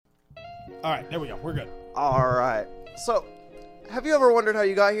All right, there we go. We're good. All right. So, have you ever wondered how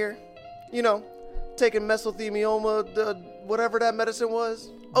you got here? You know, taking mesothelioma, whatever that medicine was,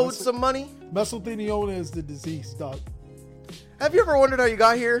 owed some money? Mesothelioma is the disease, dog. Have you ever wondered how you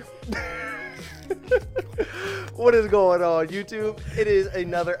got here? What is going on, YouTube? It is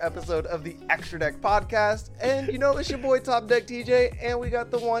another episode of the Extra Deck Podcast. And you know, it's your boy Top Deck TJ, and we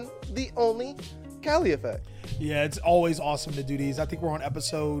got the one, the only, Cali Effect. Yeah, it's always awesome to do these. I think we're on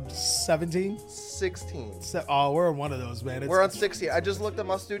episode 17? 16. Oh, we're on one of those, man. We're on 16. I just looked at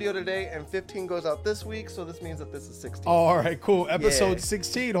my studio today, and 15 goes out this week, so this means that this is 16. Oh, all right, cool. Episode Yeah.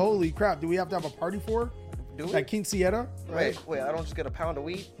 16. Holy crap. Do we have to have a party for? Do we? At Quinceañera? Right? Wait, I don't just get a pound of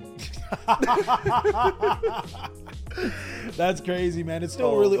wheat? That's crazy, man. It's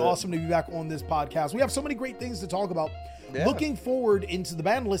still really awesome to be back on this podcast. We have so many great things to talk about. Yeah. Looking forward into the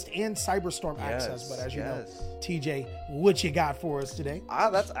Banlist and Cyberstorm access. But as you know, TJ, what you got for us today?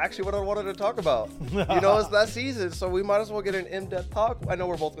 That's actually what I wanted to talk about. You know, it's that season, so we might as well get an in-depth talk. I know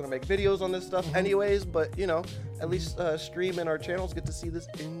we're both going to make videos on this stuff anyways, but, you know, at least stream in our channels, get to see this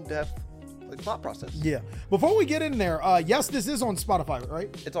in-depth thought process. Yeah. Before we get in there, yes, this is on Spotify, right?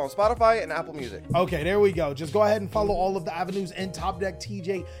 It's on Spotify and Apple Music. Okay, there we go. Just go ahead and follow all of the avenues and Top Deck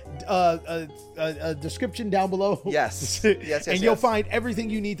TJ description down below. Yes. And you'll find everything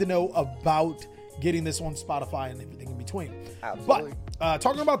you need to know about getting this on Spotify and everything in between. Absolutely. But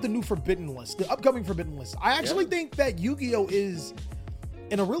talking about the new Forbidden List, the upcoming Forbidden List, I actually think that Yu-Gi-Oh! Is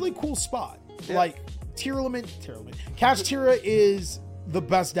in a really cool spot. Yeah. Like, Kashtira is the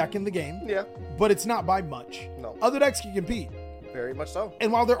best deck in the game. Yeah. But it's not by much. No. Other decks can compete. Very much so.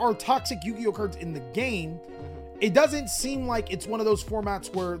 And while there are toxic Yu-Gi-Oh! Cards in the game, it doesn't seem like it's one of those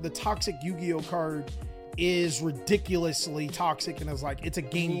formats where the toxic Yu-Gi-Oh! Card is ridiculously toxic and is like, it's a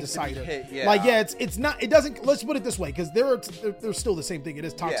game decider. It's not, it doesn't, let's put it this way, because they're still the same thing. It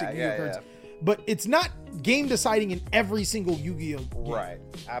is toxic Yu-Gi-Oh! Cards. But it's not game deciding in every single Yu-Gi-Oh! game. Right,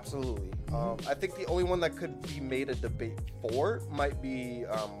 absolutely. I think the only one that could be made a debate for might be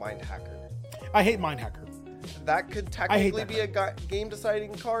Mind Hacker. I hate Mind Hacker. That could technically be a game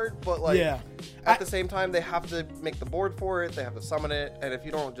deciding card, but at the same time, they have to make the board for it. They have to summon it, and if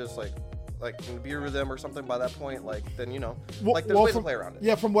you don't just like imbue them or something by that point, then you know, there's ways to play around it.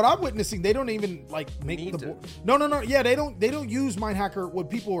 Yeah, from what I'm witnessing, they don't even make the board. No. Yeah, they don't use Mind Hacker. What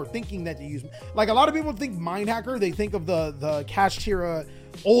people are thinking that they use, like a lot of people think Mind Hacker, they think of the Kashtira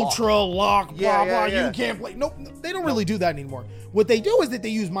Ultra Lock, blah blah. You can't play. Nope, they don't really do that anymore. What they do is that they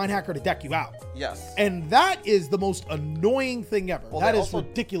use Mind Hacker to deck you out. Yes. And that is the most annoying thing ever. That is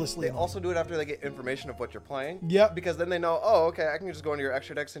ridiculously annoying. They also do it after they get information of what you're playing. Yep. Because then they know, oh, okay, I can just go into your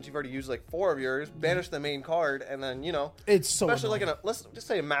extra deck since you've already used like 4 of yours, banish the main card, and then, you know. It's so especially annoying. let's just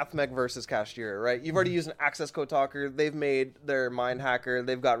say a Math Mech versus Kashtira, right? You've already used an Access Code Talker. They've made their Mind Hacker.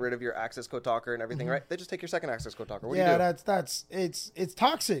 They've got rid of your Access Code Talker and everything, right? They just take your second Access Code Talker. What do you do? It's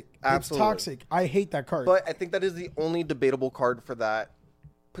toxic. Absolutely. It's toxic. I hate that card. But I think that is the only debatable card for that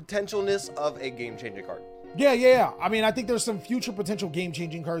potentialness of a game-changing card. Yeah. I mean, I think there's some future potential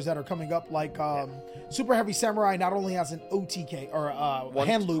game-changing cards that are coming up, like Super Heavy Samurai not only has an OTK or one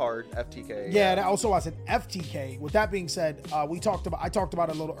hand loop card FTK. Yeah, it also has an FTK. With that being said, I talked about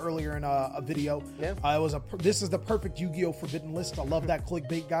it a little earlier in a video. Yeah. This is the perfect Yu-Gi-Oh! Forbidden List. I love that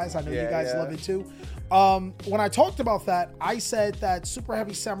clickbait, guys. I know you guys love it too. When I talked about that, I said that Super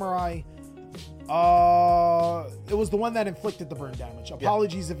Heavy Samurai, it was the one that inflicted the burn damage.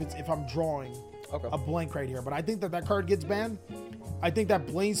 Apologies if I'm drawing a blank right here, but I think that card gets banned. I think that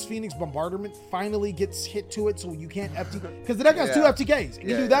Blaze Phoenix Bombardment finally gets hit to it, so you can't FTK, because the deck has 2 FTKs. And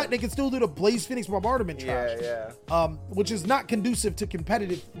you do that, they can still do the Blaze Phoenix Bombardment trash. Which is not conducive to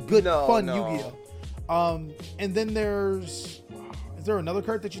competitive, fun Yu-Gi-Oh! And then is there another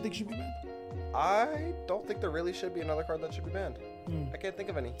card that you think should be banned? I don't think there really should be another card that should be banned. I can't think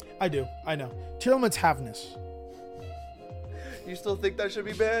of any. I do. I know. Tearlament's Havness. You still think that should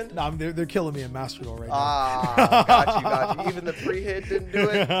be banned? No, they're killing me in Master Duel right now. Got you. Even the pre-hit didn't do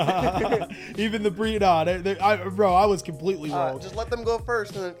it? Even the pre... No, bro, I was completely wrong. Just let them go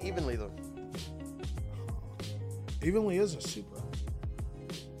first and then evenly them. Evenly is a super.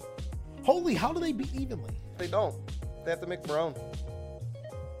 Holy, how do they beat evenly? They don't. They have to make their own.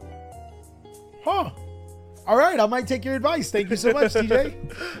 Huh. All right, I might take your advice. Thank you so much,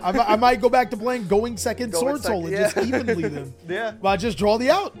 TJ. I might go back to playing Going Second Sword Soul and just evenly them. Yeah. But just draw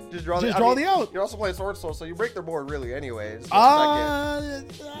the out. Just draw the out. You're also playing Sword Soul, so you break their board really anyways. See,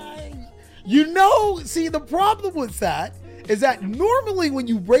 the problem with that is that normally when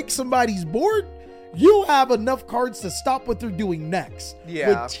you break somebody's board, you have enough cards to stop what they're doing next. Yeah.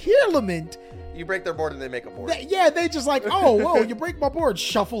 With Tearlament, You break their board and they make a board. They just like, oh, whoa, you break my board.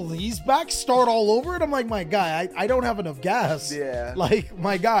 Shuffle these back, start all over. And I'm like, my guy, I don't have enough gas. Yeah. Like,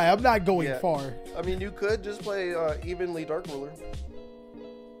 my guy, I'm not going far. I mean, you could just play evenly Dark Ruler.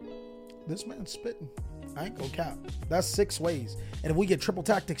 This man's spitting. I ain't gonna cap. That's 6 ways. And if we get triple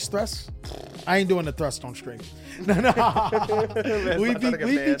tactics thrust, I ain't doing the thrust on stream. No. We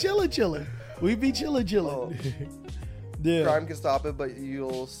be chilling. We be chilling. Oh. Yeah. Crime can stop it, but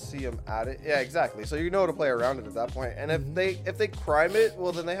you'll see him at it. Yeah, exactly. So you know to play around it at that point. And if they crime it,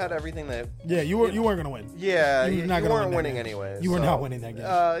 well, then they had everything that. Yeah, you weren't gonna win. Yeah, you weren't winning anyway. You were not winning that game.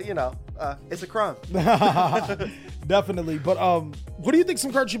 It's a crime. Definitely. But what do you think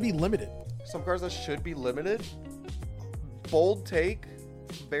some cards should be limited? Some cards that should be limited. Bold take,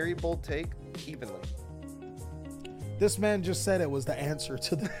 very bold take, evenly. This man just said it was the answer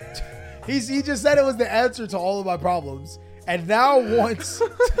to the. He just said it was the answer to all of my problems, and now wants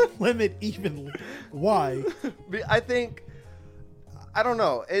to limit evenly. Why? I don't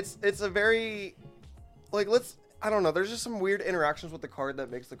know. It's a very, like, I don't know. There's just some weird interactions with the card that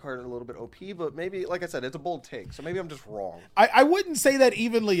makes the card a little bit OP, but maybe, like I said, it's a bold take, so maybe I'm just wrong. I wouldn't say that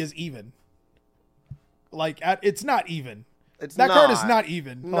evenly is even. Like, it's not even. Card is not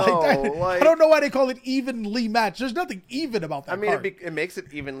even. No, I don't know why they call it evenly matched. There's nothing even about that card. It makes it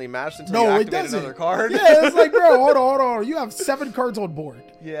evenly matched until you activate another card. Yeah, it's like, bro, hold on. You have 7 cards on board.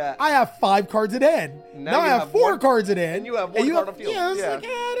 Yeah. I have 5 cards in hand. Now I have 4 cards in hand. And you have 1 card on field. Yeah,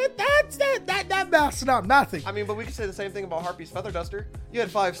 it's like, that math's not nothing. I mean, but we could say the same thing about Harpy's Feather Duster. You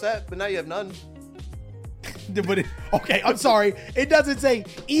had 5 set, but now you have none. Okay, I'm sorry. It doesn't say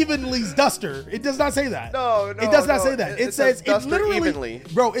evenly's duster. It does not say that. No, it does not say that. It says duster literally, evenly.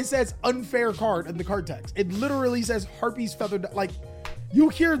 Bro, it says unfair card in the card text. It literally says Harpy's Feather. Like, you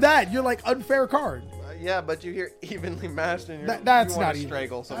hear that, you're like, unfair card. Yeah, but you hear evenly matched, and that's you not want to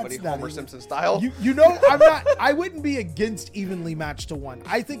strangle somebody Homer even. Simpson style. You know, I wouldn't be against evenly matched to 1.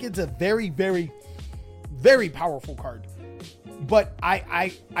 I think it's a very, very, very powerful card. But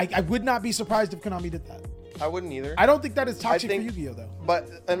I would not be surprised if Konami did that. I wouldn't either. I don't think that is toxic for Yu-Gi-Oh though.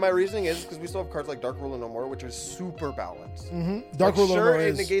 And my reasoning is because we still have cards like Dark Ruler No More, which is super balanced. Mm-hmm. Dark Ruler No More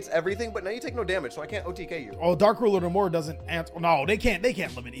it negates everything, but now you take no damage, so I can't OTK you. Oh, Dark Ruler No More doesn't answer. No, they can't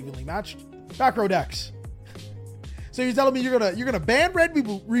limit evenly matched. Back row decks. So you're telling me you're gonna ban Red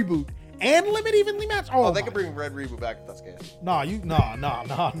Reboot and limit evenly matched? Oh, they can bring Red Reboot back if that's the case. Nah.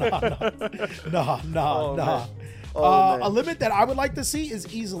 A limit that I would like to see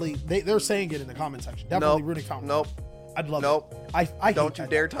is easily they're saying it in the comment section. Definitely Runic Fountain. Nope. I'd love it. I don't you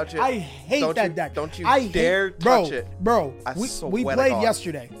dare touch it. I hate that deck. Don't you dare touch it. Bro, we played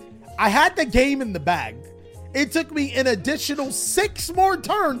yesterday. I had the game in the bag. It took me an additional 6 more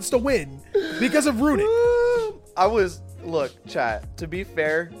turns to win because of Runic. Look, chat, to be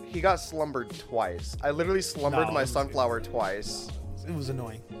fair, he got slumbered twice. I literally slumbered my Sunflower twice. It was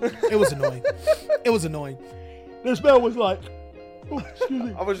annoying. It was annoying. This man was like, oh, excuse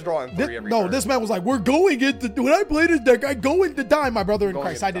me. I was drawing 3 every turn. This man was like, when I play this deck, I go into time, my brother in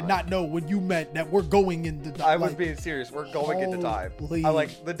Christ. I did not know when you meant that we're going into time. I was being serious. We're going into time.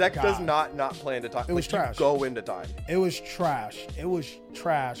 The deck does not play into time. It was trash. Go into time. It was trash.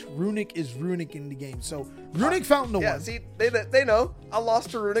 Runic is Runic in the game. So Runic Fountain to 1. Yeah, see, they know. I lost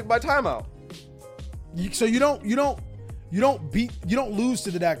to Runic by timeout. So you don't lose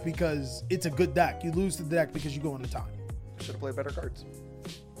to the deck because it's a good deck. You lose to the deck because you go into time. Should have played better cards.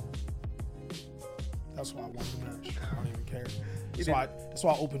 That's why I won the match. I don't even care. That's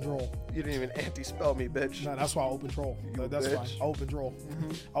why I open draw. You didn't even anti-spell me, bitch. No, that's why I open draw. That's bitch. fine. I open draw.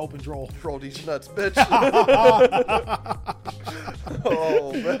 Mm-hmm. I open draw. Troll these nuts, bitch.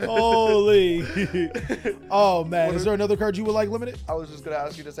 Oh, man. Holy. Oh, man. Is there another card you would like limited? I was just going to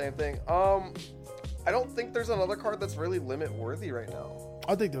ask you the same thing. I don't think there's another card that's really limit worthy right now.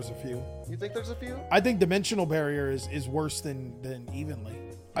 I think there's a few. You think there's a few? I think Dimensional Barrier is worse than evenly.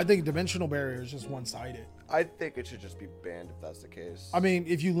 I think Dimensional Barrier is just one-sided. I think it should just be banned if that's the case. I mean,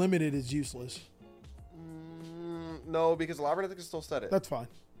 if you limit it, it's useless. No, because Labyrinth can still set it. That's fine.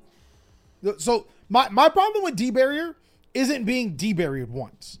 So my problem with D-Barrier isn't being D-Barriered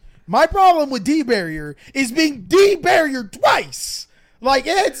once. My problem with D-Barrier is being D-Barriered twice. Like,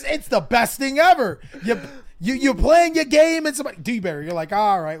 it's the best thing ever. You're playing your game and somebody D-Barrier. You're like,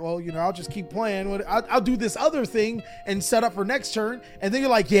 all right, well, I'll just keep playing. I'll do this other thing and set up for next turn. And then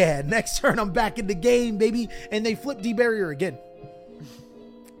you're like, yeah, next turn I'm back in the game, baby. And they flip D-Barrier again.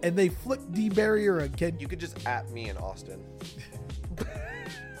 You could just at me in Austin.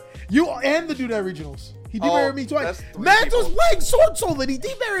 You and the dude at regionals. He D-Barried me twice. Max was playing Sword Soul and he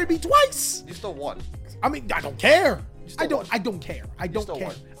D-Barried me twice. You still won. I mean, I don't care. I don't care. I don't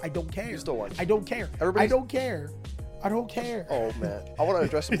care. I don't care. You still won. I don't care. I don't care. I don't care. Oh man, I want to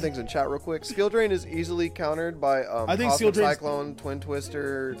address some things in chat real quick. Skill Drain is easily countered by I think Skill Drain, Cyclone, Twin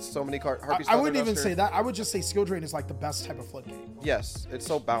Twister, so many cards. I wouldn't even say that. I would just say Skill Drain is like the best type of floodgate. Yes, it's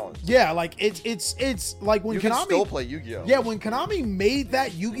so balanced. Yeah, like it's like when you Konami can still play Yu-Gi-Oh. Yeah, when Konami made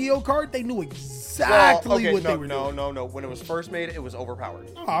that Yu-Gi-Oh card, they knew exactly what they were doing. No. When it was first made, it was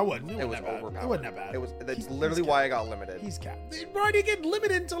overpowered. No, I wouldn't. It was overpowered. It wasn't that bad. That's literally why I got limited. He's capped. Bro, I didn't get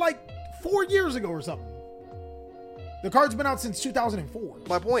limited until like 4 years ago or something. The card's been out since 2004.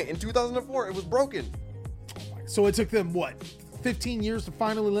 My point, in 2004, it was broken. So it took them, what, 15 years to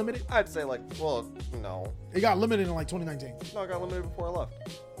finally limit it? I'd say, like, well, no. It got limited in, like, 2019. No, it got limited before I left.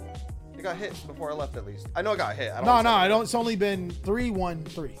 It got hit before I left, at least. I know it got hit. It's only been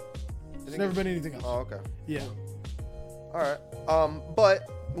 3-1-3. There's never been anything else. Oh, okay. Yeah. All right. But,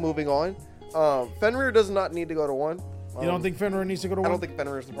 moving on. Fenrir does not need to go to 1. You don't think Fenrir needs to go to 1? I don't think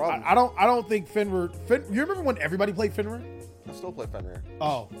Fenrir is the problem. I don't think Fenrir. You remember when everybody played Fenrir? I still play Fenrir.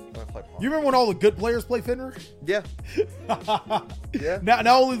 Oh. You remember when all the good players played Fenrir? Yeah. Yeah.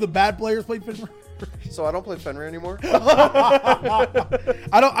 Now only the bad players play Fenrir. So I don't play Fenrir anymore. I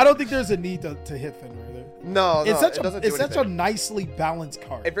don't think there's a need to hit Fenrir there. No, it's such a nicely balanced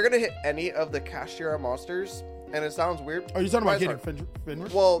card. If you're gonna hit any of the Kashtira monsters, and it sounds weird. Are you talking about hitting Fenrir?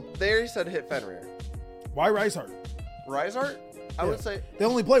 Well, they already said hit Fenrir. Why Riseheart? Riseheart? I would say they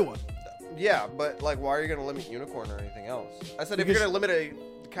only play 1. Yeah, but like, why are you gonna limit Unicorn or anything else? I said if you're gonna limit a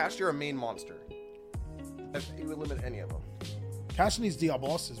Kashtira main monster, if you would limit any of them. Kashtira's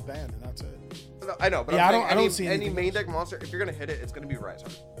Diabolos is banned, and that's it. No, I know, but yeah, I don't see any main deck monster. If you're gonna hit it, it's gonna be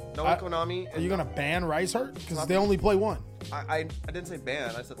Riseheart. No Konami. Are you gonna ban Riseheart? Because they only play 1. I didn't say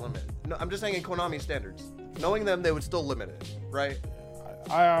ban. I said limit. No, I'm just saying in Konami standards. Knowing them, they would still limit it, right?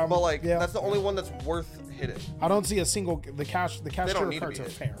 But like, that's the only one that's worth hitting. I don't see a single the Kashtira cards are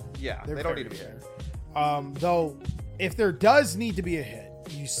fair. Yeah, they don't need to be fair. Though, if there does need to be a hit,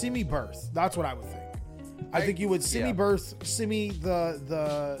 you Simi Birth. That's what I would think. I think you would Simi Birth, Simi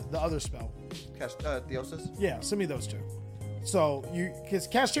the other spell. Theosis? Yeah, Simi those two. So because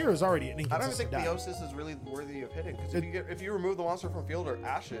Kashtira is already an inconsistent. I don't think Theosis is really worthy of hitting because if you remove the monster from field or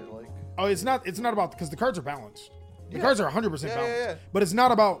ash it, like. Oh, it's not about because the cards are balanced. The cards are 100% balanced. Yeah. But it's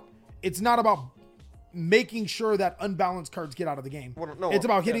not about making sure that unbalanced cards get out of the game. It's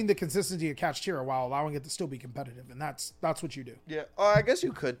about hitting the consistency of Kashtira while allowing it to still be competitive, and that's what you do. Yeah, I guess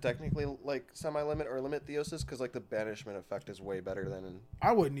you could technically like semi-limit or limit Theosis because like the banishment effect is way better than.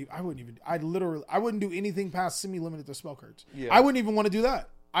 I wouldn't do anything past semi-limited to spell cards. Yeah. I wouldn't even want to do that.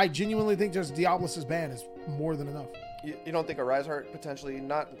 I genuinely think just Diabolos' ban is more than enough. You don't think a Riseheart potentially,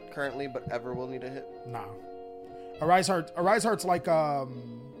 not currently, but ever will need a hit? Nah. A Riseheart's like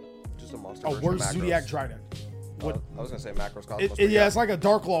just a monster. A worse Zodiac Trident. I was gonna say Macros Cosmos. It's like a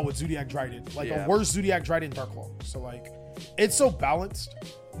Dark Claw with Zodiac Trident, like a worse Zodiac Trident Dark Claw. So like, it's so balanced.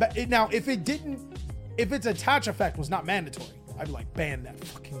 But now, if its attach effect was not mandatory, I'd be like, ban that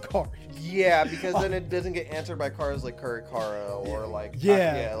fucking card. Yeah, because then it doesn't get answered by cards like Kurikara or like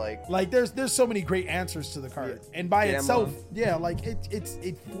there's so many great answers to the card, and by itself, like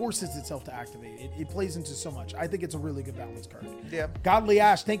it forces itself to activate. It plays into so much. I think it's a really good balance card. Yeah. Godly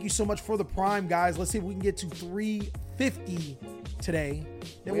Ash, thank you so much for the Prime, guys. Let's see if we can get to 350 today.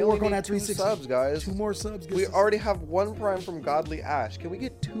 Then we'll work on that 360 subs, guys. 2 more subs. We already have 1 Prime from Godly Ash. Can we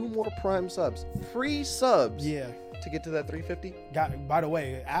get 2 more Prime subs? Free subs. Yeah. To get to that 350. By the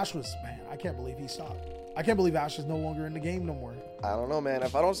way, Ash was, man, I can't believe he stopped. I can't believe Ash is no longer in the game no more. I don't know, man.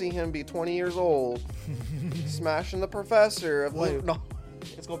 If I don't see him be 20 years old, smashing the professor. No,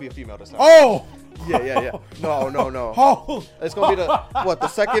 it's gonna be a female this time. Oh. Yeah. No. Oh. It's gonna be the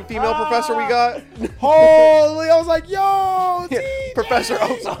second female professor we got. Holy! I was like, yo, Professor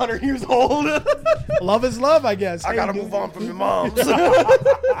Oak's 100 years old. Love is love, I guess. I gotta move on from your moms.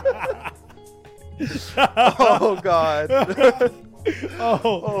 Oh God. But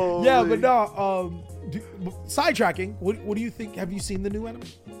no. Sidetracking. What do you think? Have you seen the new anime?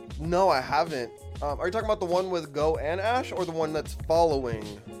 No, I haven't. Are you talking about the one with Go and Ash, or the one that's following?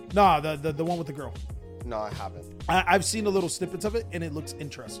 Nah, the one with the girl. No, I haven't. I've seen a little snippets of it, and it looks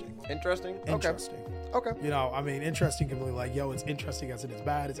interesting. Interesting. Okay. You know, I mean, interesting can be like, yo, it's interesting as it is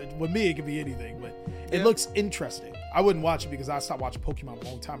bad. With me, it could be anything, but it looks interesting. I wouldn't watch it because I stopped watching Pokemon a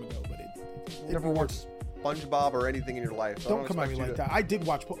long time ago, but it never watched SpongeBob or anything in your life. Don't come at me like that.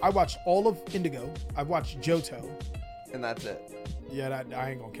 I watched all of Indigo. I watched Johto. And that's it. Yeah, I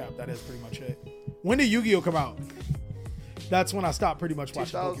ain't gonna cap. That is pretty much it. When did Yu-Gi-Oh come out? That's when I stopped pretty much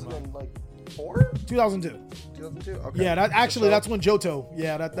watching Pokemon. 2002. 2002. Okay. Yeah, that's when Johto.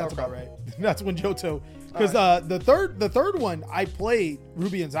 Yeah, that's okay. About right. That's when Johto Because the third one I played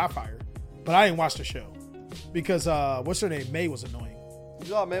Ruby and Sapphire, but I didn't watch the show because what's her name? May was annoying. You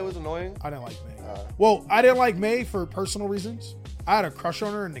thought May was annoying? I didn't like May. Well, I didn't like May for personal reasons. I had a crush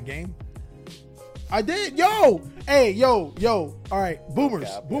on her in the game. I did. Yo, hey, yo. All right,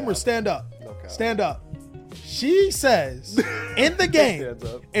 boomers, stand up, stand up. She says in the game,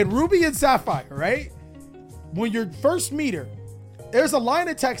 in Ruby and Sapphire, right? When you first meet her, there's a line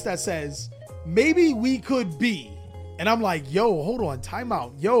of text that says, maybe we could be. And I'm like, yo, hold on, time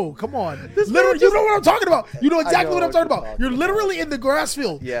out. Yo, come on. Literally, you know what I'm talking about. You know exactly what I'm talking about. You're literally in the grass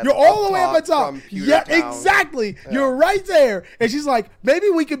field. Yes, you're all the way up at top. Yeah, exactly. Yeah. You're right there. And she's like, maybe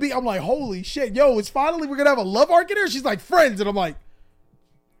we could be. I'm like, holy shit. Yo, it's finally, we're going to have a love arc in here. She's like, friends. And I'm like,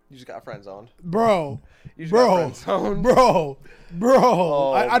 you just got friend zoned. Bro. Bro.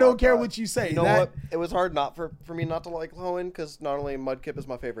 Oh, I don't care what you say. You know what? It was hard not for me not to like Hoenn because not only Mudkip is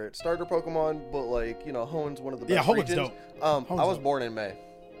my favorite starter Pokemon, but like, you know, Hoenn's one of the best regions. Dope. I was born in May.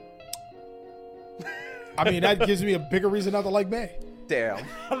 I mean, that gives me a bigger reason not to like May. Damn.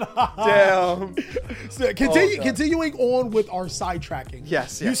 Damn. So continuing on with our sidetracking.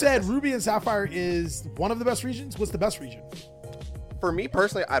 Yes. You said Ruby and Sapphire is one of the best regions. What's the best region? For me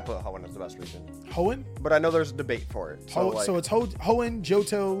personally, I'd put Hoenn as the best region. Hoenn? But I know there's a debate for it. So it's Hoenn,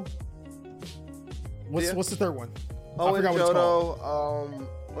 Johto. What's the third one? Hoenn, I forgot Johto,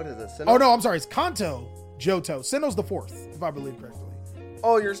 what is it? Sinnoh? Oh, no, I'm sorry. It's Kanto, Johto. Sinnoh's the fourth, if I believe correctly.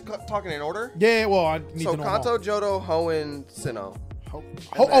 Oh, you're talking in order? Yeah, well, I need to know Kanto, Johto, Hoenn, Sinnoh.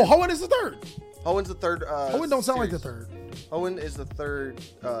 Hoenn is the third. Hoenn's the third. Hoenn don't sound like the third. Hoenn is the third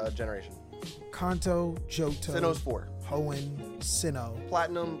generation. Kanto, Johto. Sinnoh's 4. Hoenn, Sinnoh.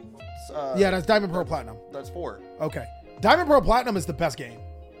 Platinum. Yeah, that's Diamond Pearl Platinum. That's 4. Okay. Diamond Pearl Platinum is the best game.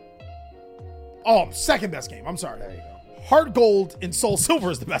 Oh, second best game. I'm sorry. There you go. Heart Gold and Soul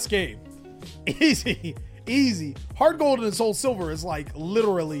Silver is the best game. Easy. Heart Gold and Soul Silver is like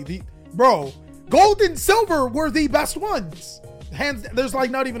literally the... Bro, Gold and Silver were the best ones. Hands. There's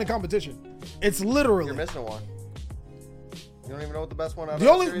like not even a competition. It's literally... You're missing one. You don't even know what the best one out of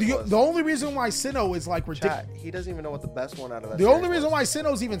the only reason why Sinnoh is like ridiculous. He doesn't even know what the best one out of that. The only reason why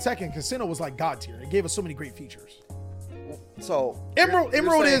Sinnoh's even second because Sinnoh was like God tier. It gave us so many great features. So Emerald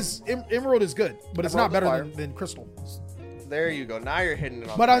is good, but it's not better than Crystal. There you go. Now you're hitting it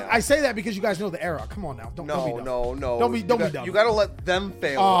on. But I say that because you guys know the era. Come on now. Don't be dumb. You got to let them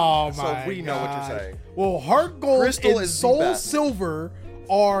fail. Oh so my we know what you're saying. Well, Heart Gold Crystal and Soul Silver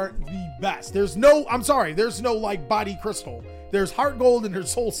are the best. There's no like body Crystal. There's Heart Gold and there's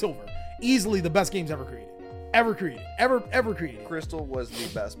Soul Silver. Easily the best games ever created. Ever created. Crystal was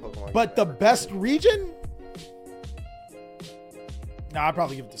the best Pokemon. But the best region? Nah, I'd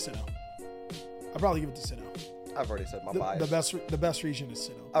probably give it to Sinnoh. I've already said my bias. The best region is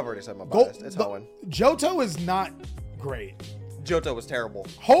Sinnoh. I've already said my bias. It's Hoenn. Johto is not great. Johto was terrible.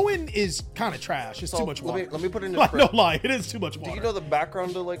 Hoenn is kind of trash. It's too much water. Let me put it in no lie, it is too much water. Do you know the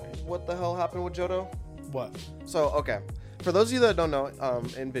background to like what the hell happened with Johto? What? So, okay. For those of you that don't know,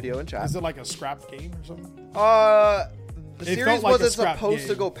 in video and chat. Is it like a scrap game or something? The series wasn't supposed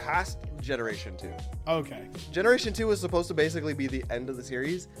to go past Generation 2. Okay. Generation 2 was supposed to basically be the end of the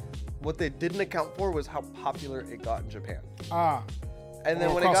series. What they didn't account for was how popular it got in Japan. And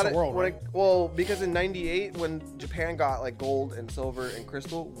then when it got because in '98 when Japan got like gold and silver and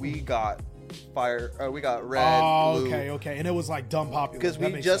crystal, we got red, blue. Okay. And it was like dumb popular because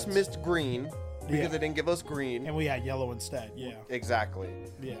we just missed green. Because they didn't give us green. And we had yellow instead, yeah. Exactly.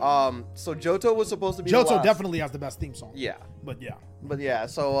 Yeah. So Johto was supposed to be Johto definitely has the best theme song. Yeah. But yeah,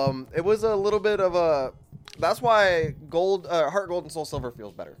 so it was a little bit of a... That's why Heart Gold and Soul Silver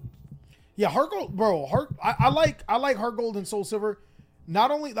feels better. Yeah, Heart Gold, bro. I like Heart Gold and Soul Silver.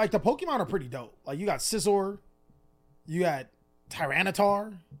 Not only, like, the Pokemon are pretty dope. Like, you got Scizor. You got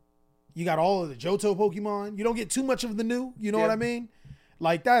Tyranitar. You got all of the Johto Pokemon. You don't get too much of the new. You know what I mean?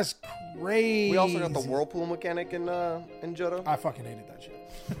 Like, that's crazy. We also got the Whirlpool mechanic in Johto. I fucking hated that shit.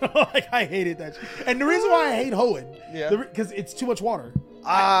 Like, I hated that shit. And the reason why I hate Hoenn, because it's too much water. Bro,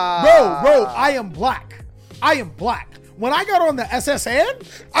 I am black. When I got on the SSN,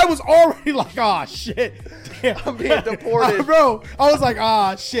 I was already like, oh, shit. Damn. I'm being deported. Bro, I was like,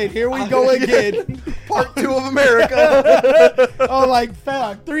 shit, here we go again. Part 2 of America. Oh, like,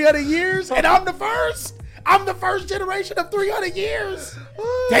 fam, 300 years? And I'm the first? I'm the first generation of 300 years.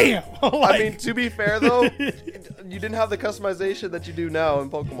 Damn. Like, I mean, to be fair, though, you didn't have the customization that you do now in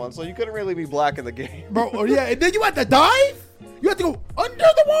Pokemon, so you couldn't really be black in the game. Bro, yeah. And then you had to dive? You had to go under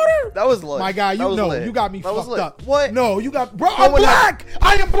the water? That was lit. My guy, you got me fucked up. What? No, you got... Bro, I'm black.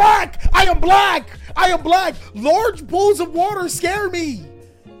 I am black. Large pools of water scare me.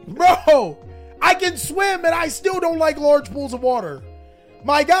 Bro, I can swim and I still don't like large pools of water.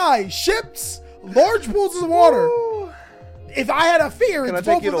 My guy, ships, large pools of water. If I had a fear, it's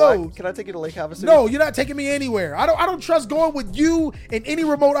both of those. Can I take you to Lake Havasu? No, you're not taking me anywhere. I don't trust going with you in any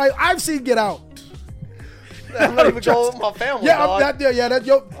remote. I've seen Get Out. I'm not even going with my family. Yeah, I'm not there. Yeah,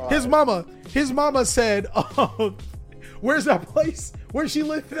 his mama said, where's that place? Where she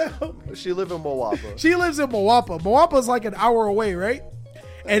live now? She live in Moapa. She lives in Moapa. Moapa's like an hour away, right?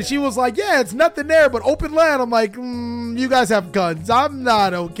 And she was like, yeah, it's nothing there but open land. I'm like, you guys have guns. I'm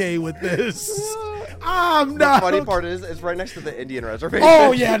not okay with this. I'm not. The funny part is, it's right next to the Indian reservation.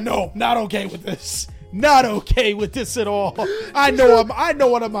 Oh yeah, no, not okay with this. Not okay with this at all. I know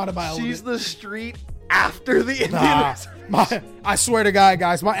what I'm out of my element. She's the street after the Indian reservation. I swear to God,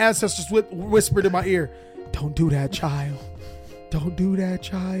 guys, my ancestors whispered in my ear, "Don't do that, child. Don't do that,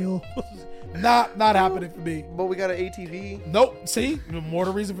 child." Not happening for me. But we got an ATV. Nope. See, more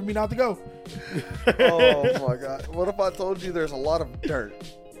the reason for me not to go. Oh my God! What if I told you there's a lot of dirt?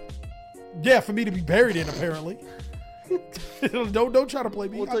 Yeah, for me to be buried in, apparently. don't try to play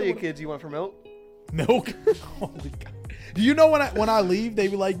me. We'll tell you, kids, you went for milk. Milk? Holy God! Do you know when I leave, they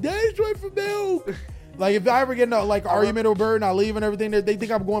be like, "Dad's going for milk." Like if I ever get in a argument or bird and I leave and everything, they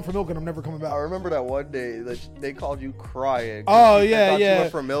think I'm going for milk and I'm never coming back. I remember that one day that they called you crying. Oh yeah. You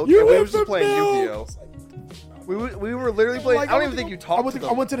went for milk. And we were just playing Yu-Gi-Oh. We were literally playing. I don't even think you talked to them.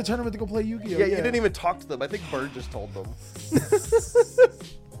 I went to the tournament to go play Yu-Gi-Oh. Yeah, you didn't even talk to them. I think Bird just told them.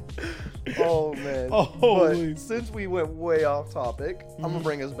 Oh man. But since we went way off topic, I'm gonna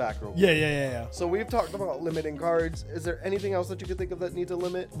bring us back real quick. Yeah. So we've talked about limiting cards. Is there anything else that you could think of that needs a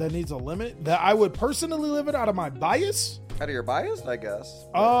limit? That needs a limit? That I would personally limit out of my bias? Out of your bias, I guess.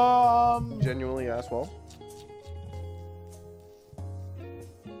 Genuinely ask well.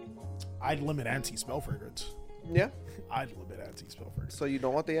 I'd limit anti-spell fragrance. Yeah. I'd limit anti-spell fragrance. So you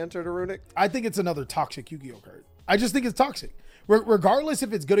don't want the answer to Runic? I think it's another toxic Yu-Gi-Oh card. I just think it's toxic. Regardless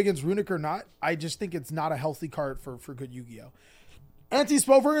if it's good against Runic or not, I just think it's not a healthy card for good Yu-Gi-Oh.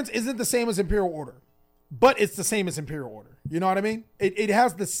 Anti-spell fragrance isn't the same as Imperial Order, but it's the same as Imperial Order. You know what I mean? It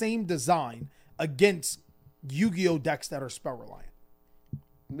has the same design against Yu-Gi-Oh decks that are spell reliant.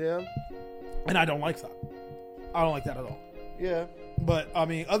 Yeah. And I don't like that. I don't like that at all. Yeah. But, I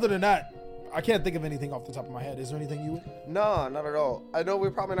mean, other than that, I can't think of anything off the top of my head. Is there anything you would? No, not at all. I know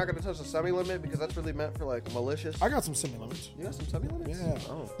we're probably not going to touch the semi-limit because that's really meant for, like, malicious. I got some semi-limits. You got some semi-limits? Yeah.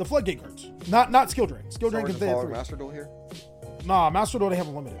 Oh. The floodgate cards. Not skill drain. Skill drain can stay at 3. Master Duel here? Nah, Master Duel, they have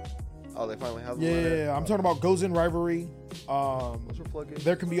a limited. Oh, they finally have the limited? Yeah. I'm talking about Goes in Rivalry. Those are floodgates?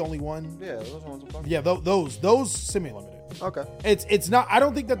 There can be only one. Yeah, those are ones I'm talking about. Yeah, those semi-limited. Okay. It's not, I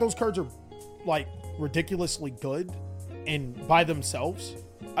don't think that those cards are, like, ridiculously good by themselves.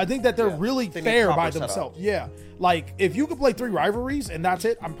 I think that they're really fair by themselves. Yeah. Like, if you could play 3 rivalries and that's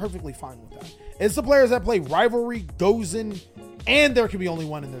it, I'm perfectly fine with that. It's the players that play rivalry, Gozen, and there can be only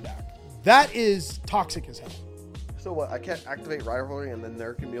one in their deck. That is toxic as hell. So what? I can't activate rivalry and then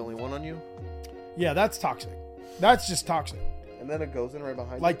there can be only one on you? Yeah, that's toxic. That's just toxic. And then it goes in right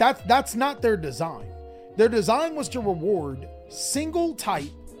behind you? That's not their design. Their design was to reward single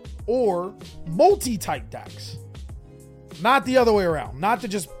type or multi-type decks. Not the other way around. Not to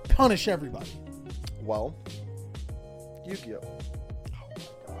just punish everybody. Well, Yu-Gi-Oh.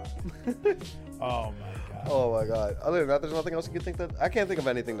 Oh my god. Oh my god. Other than that, there's nothing else you can think that I can't think of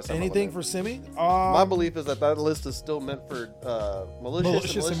anything to say. Anything for Simi? My belief is that list is still meant for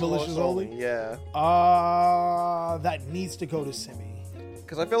malicious and malicious only. Yeah. That needs to go to Simi.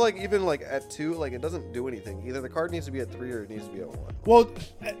 Because I feel like even like at 2, like it doesn't do anything. Either the card needs to be at 3 or it needs to be at 1. Well,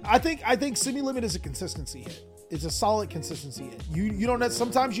 I think Simi limit is a consistency hit. It's a solid consistency hit. You don't.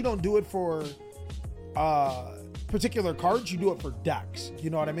 Sometimes you don't do it for particular cards. You do it for decks. You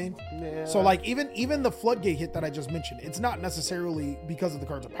know what I mean? Yeah. So like even the floodgate hit that I just mentioned, it's not necessarily because of the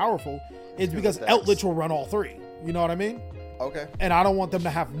cards are powerful. It's because Eldritch will run all 3. You know what I mean? Okay. And I don't want them to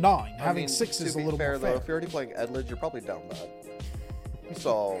have 9. Having 6 is a little fair, more fair. Though, if you're already playing Edledge, you're probably down bad.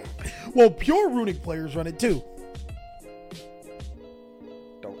 So. Well, pure Runic players run it too.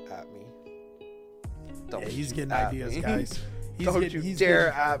 Yeah, he's getting ideas, guys. He's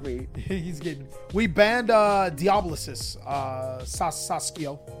dare at me. He's getting. We banned Diablosis,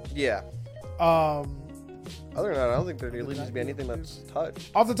 Saskio. Yeah. Other than that, I don't think there really needs to be anything that's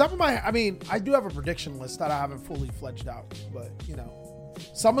touched. Off the top of my head, I mean, I do have a prediction list that I haven't fully fledged out, but you know,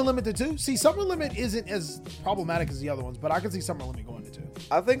 Summer Limit to 2. See, Summer Limit isn't as problematic as the other ones, but I can see Summer Limit going to 2.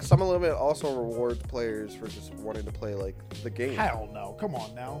 I think Summer Limit also rewards players for just wanting to play like the game. Hell no! Come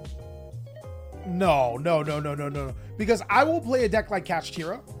on now. No. Because I will play a deck like Catch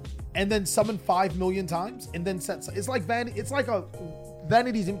Tira and then summon 5 million times and then set. It's like a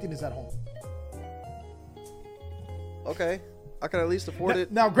Vanity's Emptiness at home. Okay. I can at least afford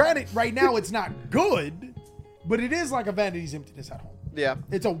it. Now, granted, right now it's not good, but it is like a Vanity's Emptiness at home. Yeah.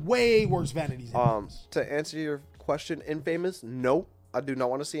 It's a way worse Vanity's Emptiness. To answer your question, Infamous, no. I do not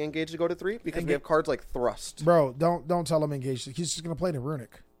want to see Engage to go to 3 because we have cards like Thrust. Bro, don't tell him Engage. He's just going to play in a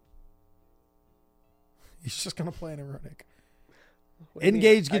Runic. He's just going to play in a Runic.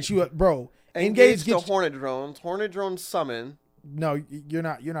 Engage gets you... Bro, Engage gets to Hornet Drones. Hornet Drones summon. No, you're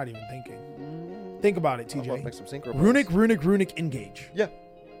not even thinking. Think about it, TJ. Make some synchro Runic, Engage. Yeah.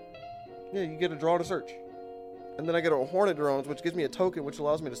 Yeah, you get a draw to search. And then I get a Hornet Drones, which gives me a token, which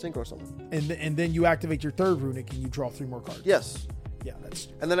allows me to synchro summon. And then you activate your third Runic and you draw 3 more cards. Yes. Yeah, that's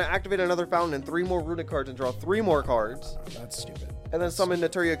stupid. And then I activate another Fountain and 3 more Runic cards and draw 3 more cards. That's stupid. And then summon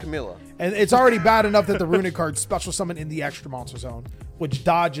Naturia Camilla. And it's already bad enough that the Runic cards special summon in the extra monster zone, which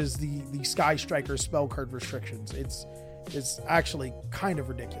dodges the Sky Striker spell card restrictions. It's actually kind of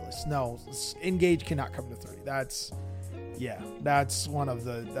ridiculous. No, Engage cannot come to 3. That's one of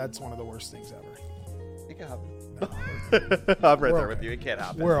the worst things ever. It can happen. No. I'm right there with you. It can't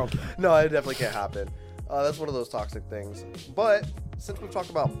happen. We're okay. No, it definitely can't happen. That's one of those toxic things. But since we've talked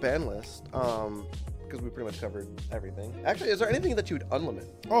about Banlist, because we pretty much covered everything. Actually, is there anything that you'd unlimit?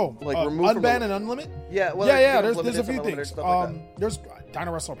 Oh, like remove unban and unlimit? Yeah, well, there's a few things. There's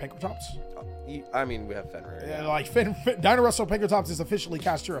Dino Wrestler Pankratops. I mean, we have Fenrir. Yeah, like Dino Wrestler Pankratops is officially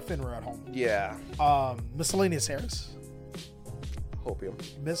cast a Fenrir at home. Yeah. Miscellaneous Harris. Hopium.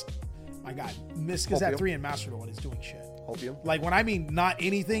 My God, Misk is at 3 in Master Duel and is doing shit. Hopium. Like when I mean not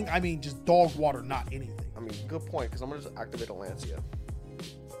anything, I mean just dog water, not anything. I mean, good point, because I'm gonna just activate a Lancia.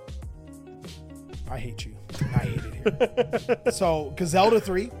 I hate you. I hate it here. So Gazelle to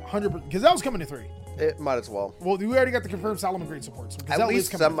 3, 100%. Gazelle's coming to 3. It might as well. Well, we already got the confirmed Salomon Great support. So Gazelle at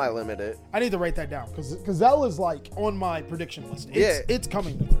least semi-limit it. I need to write that down because Gazelle is like on my prediction list. It's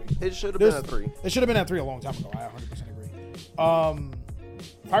coming to 3. It should have been at 3. It should have been at 3 a long time ago. I 100% agree.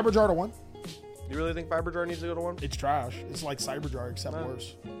 Fiber Jar to 1. You really think Fiber Jar needs to go to 1? It's trash. It's like Cyber Jar except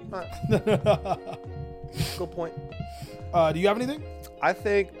worse. Good point. Do you have anything? I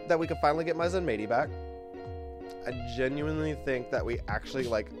think that we could finally get my Zenmaity back. I genuinely think that we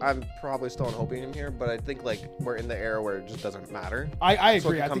actually, I'm probably still on Hopium here, but I think, we're in the era where it just doesn't matter. I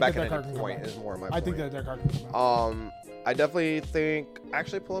agree. So I think that card can come back. Is more my point. I think that card can come back. I definitely think...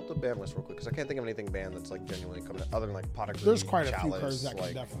 Actually, pull up the ban list real quick, because I can't think of anything banned that's, genuinely coming other than, Pot of There's quite a few cards that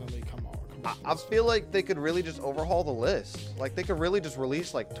can definitely come out. I feel like they could really just overhaul the list. They could really just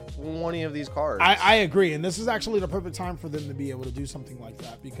release 20 of these cards. I agree, and this is actually the perfect time for them to be able to do something like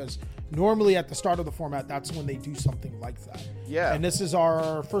that, because normally at the start of the format, that's when they do something like that. Yeah. And this is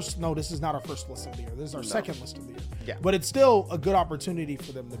our first. No, this is not our first list of the year. This is our second list of the year. Yeah. But it's still a good opportunity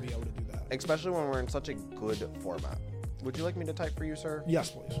for them to be able to do that, especially when we're in such a good format. Would you like me to type for you, sir?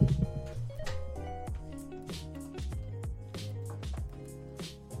 Yes, please.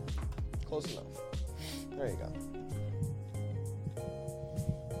 Close enough. There you go.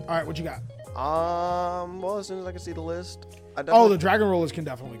 All right, what you got? Well, as soon as I can see the list. The Dragon Rollers can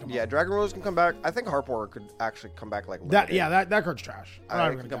definitely come back. Yeah, Dragon Rollers can come back. I think Harp Warrior could actually come back that. Yeah, that card's trash. I'm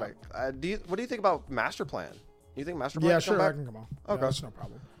not even gonna come back. What do you think about Master Plan? You think Master Plan can come back? I can come on. Okay. Yeah, that's no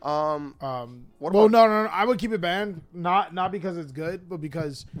problem. No. I would keep it banned. Not because it's good, but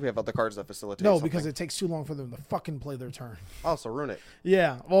because we have other cards that facilitate something. Because it takes too long for them to fucking play their turn. Oh, so Runic.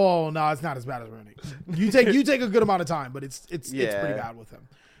 Yeah. Oh, no, it's not as bad as Runic. You take a good amount of time, but it's pretty bad with him.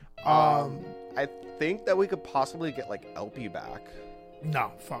 I think that we could possibly get LP back.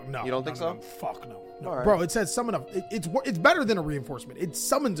 No, fuck no. You don't think so? No, fuck no. Right. Bro, it says summon it's better than a reinforcement. It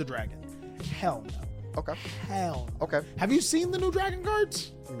summons a dragon. Hell no. Okay. Hell no. Okay. Have you seen the new dragon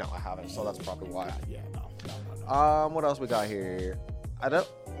cards? No, I haven't, so that's probably why. Yeah, no. What else we got here?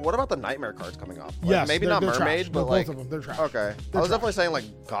 What about the Nightmare cards coming off? Yes, maybe not Mermaid, trash. but both of them, they're trash. Okay. I was definitely saying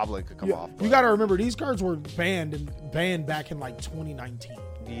Goblin could come off. You got to remember these cards were banned back in 2019.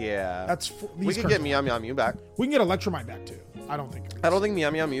 Yeah. We can get Mew back. We can get Electromite back too. I don't think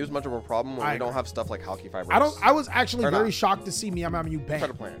Mew is much of a problem when we don't have stuff like Halky Fiber. I was actually very shocked to see Mew banned.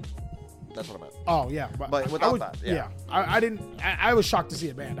 Predaplan. That's what I meant. Oh yeah, but without that, yeah. I didn't. I was shocked to see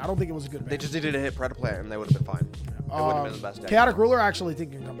it banned. I don't think it was a good ban. They just needed to hit Predaplan and they would have been fine. It wouldn't have been the best deck. Chaotic Ruler, I actually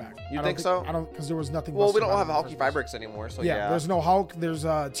think can come back. You think so? I don't, because there was nothing. Well, we don't have Halky Fibrix anymore, so yeah. There's no Hulk. There's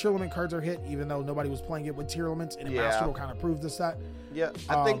Tier Limit cards are hit, even though nobody was playing it with Tier Limits, and Master will kind of prove this that. Yeah,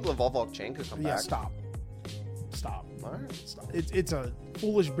 I think Lavolvolk Chain could come back. Yeah, stop. All right. Stop. It's a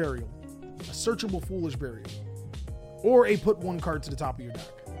foolish burial, a searchable foolish burial, or a put one card to the top of your deck.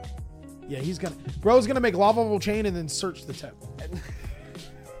 Yeah, bro's gonna make Lavolvolk Chain and then search the tip.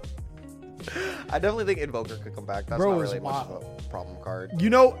 I definitely think Invoker could come back. That's not really much of a problem card.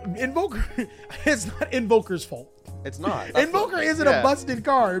 Invoker, it's not Invoker's fault. It's not. Invoker isn't a busted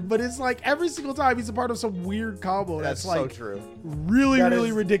card, but it's like every single time he's a part of some weird combo. That's like so true.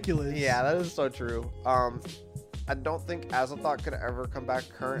 Really ridiculous. Yeah, that is so true. I don't think Azathoth could ever come back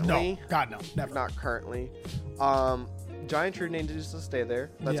currently. No, God no, never. Not currently. Giant True needs to stay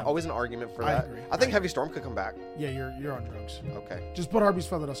there. That's always an argument for that. I think Heavy Storm could come back. Yeah, you're on drugs. Okay. Just put Harpy's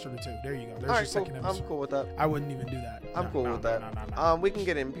Feather Duster to 2. There you go. There's your second episode. I'm cool with that. I wouldn't even do that. I'm cool with that. No. We can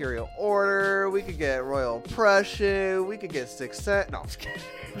get Imperial Order. We could get Royal Oppression. We could get Sixth Sense. No, I'm just kidding.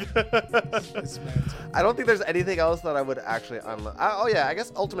 I don't think there's anything else that I would actually unlock. Oh yeah, I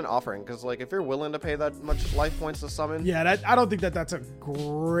guess Ultimate Offering, because like if you're willing to pay that much life points to summon, I don't think that's a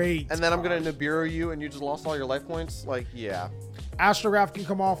great. And then I'm gonna Nibiru you, and you just lost all your life points. Like yeah, Astrograph can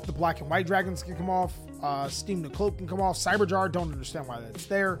come off. The Black and White Dragons can come off. Steam the Cloak can come off. Cyberjar, don't understand why that's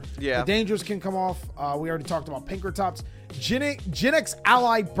there. Yeah, the Dangers can come off. We already talked about Pinkertops. Gen-X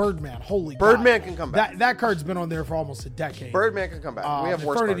Ally Birdman. Holy Birdman God. can come back. That card's been on there for almost a decade. Birdman can come back. We have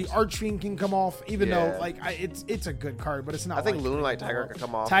worse cards. The Archfiend can come off, even though like it's a good card, but it's not. I think Lunalight Tiger can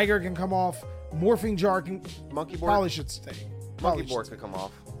come off. Tiger can come off. Morphing Jar can. Monkey Board probably should stay. Monkey Board can come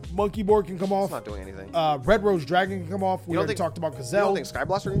off. Monkey Board can come off. It's not doing anything. Red Rose Dragon can come off. We already talked about Gazelle. You don't think Sky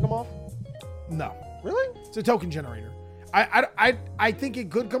Blaster can come off? No. Really? It's a token generator. I think it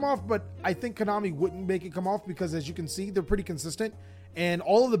could come off, but I think Konami wouldn't make it come off because, as you can see, they're pretty consistent, and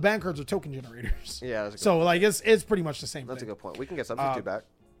all of the ban cards are token generators. Yeah. So like it's pretty much the same. That's a good point. We can get Substitute back.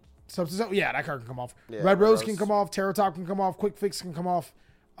 Substitute, yeah, that card can come off. Yeah, Red Rose can come off. Terratop can come off. Quick Fix can come off.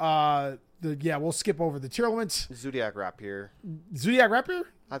 We'll skip over the Tier Elements. Zodiac Rapier. Zodiac Rapier?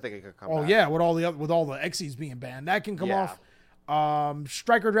 I think it could come. Oh back. Yeah, with all the Xyz being banned, that can come off.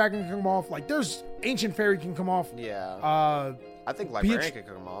 Striker Dragon can come off. Like there's Ancient Fairy can come off. Yeah. I think Librarian can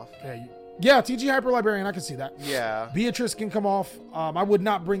come off. Yeah, TG Hyper Librarian, I can see that. Yeah. Beatrice can come off. I would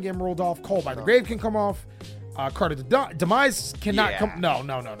not bring Emerald off. Call by the Grave can come off. Card of the Demise cannot come.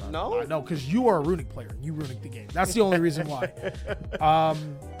 No, because you are a runic player. You runic the game. That's the only reason why.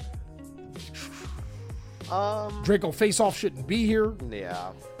 Draco Face Off shouldn't be here.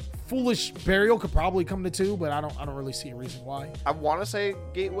 Yeah. Foolish Burial could probably come to 2, but I don't really see a reason why. I want to say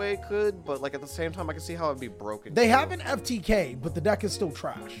Gateway could, but like at the same time, I can see how it'd be broken. They have an FTK, but the deck is still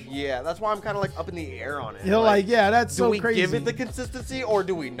trash. Yeah, that's why I'm kind of like up in the air on it. You're that's so crazy. Do we give it the consistency or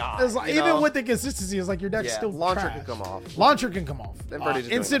do we not? It's like, even with the consistency, it's like your deck's still Launcher trash. Can come off. Launcher can come off.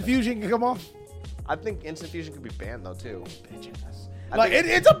 Instant Fusion can come off. I think Instant Fusion could be banned though too. Like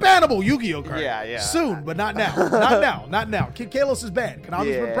it's a bannable Yu-Gi-Oh card. Yeah. Soon, but not now. not now. Kid Kalos is banned.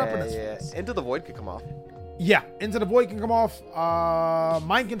 Konami's been prepping us for this. Into the Void could come off. Yeah, Into the Void can come off.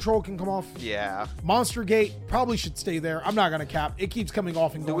 Mind Control can come off. Yeah. Monster Gate probably should stay there. I'm not gonna cap. It keeps coming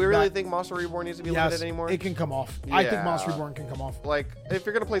off and going. Do we really think Monster Reborn needs to be limited anymore? It can come off. Yeah. I think Monster Reborn can come off. Like if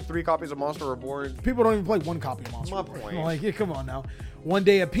you're gonna play 3 copies of Monster Reborn, people don't even play 1 copy of Monster Reborn. Point. Like, come on now. 1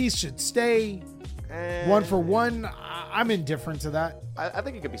 day a piece should stay. 1 for 1. I'm indifferent to that. I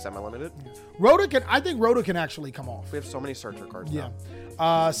think it could be semi-limited. I think Rhoda can actually come off. We have so many Searcher cards now.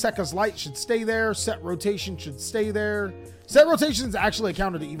 Sekka's Light should stay there. Set Rotation should stay there. Set Rotation is actually a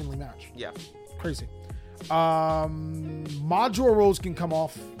counter to Evenly Match. Yeah. Crazy. Modular Rose can come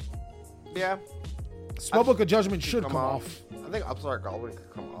off. Yeah. Spellbook of Judgment should come off. I think Upstart Goblin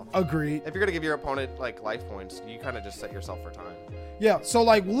could come off. Agreed. If you're going to give your opponent like life points, you kind of just set yourself for time. Yeah, so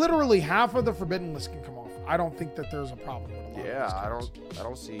like literally half of the Forbidden List can come off. I don't think that there's a problem with a lot of these cards. I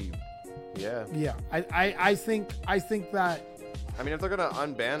don't see. Yeah. Yeah, I think that. I mean, if they're gonna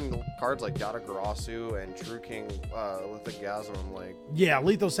unban cards like Yata Garasu and True King Lithogasm, like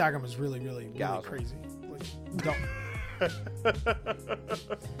Lethal Sagam is really crazy. Like,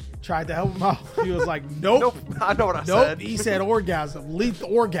 tried to help him out. He was like, nope. I know what I said. He said orgasm,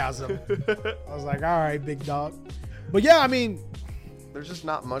 lethal orgasm. I was like, all right, big dog. But yeah, I mean, there's just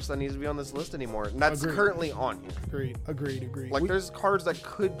not much that needs to be on this list anymore. And that's currently on here. Agreed. Like, there's cards that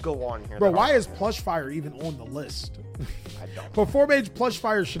could go on here. Bro, why is Plush Fire even on the list? I don't. Perform Mage Plush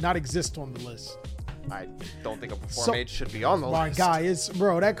Fire should not exist on the list. I don't think a Perform Mage should be on the list. My guy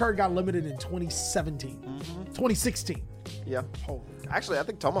that card got limited in 2017. 2016. Yeah. Actually, I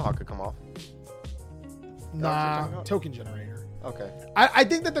think Tomahawk could come off. Nah, token generator. Okay. I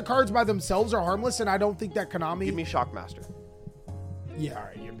think that the cards by themselves are harmless, and I don't think that Konami... Give me Shockmaster. Yeah, all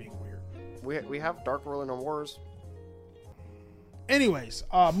right, you're being weird. We have Dark Ruler and Wars. Anyways,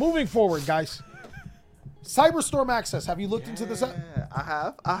 moving forward, guys. Cyberstorm Access. Have you looked into this? I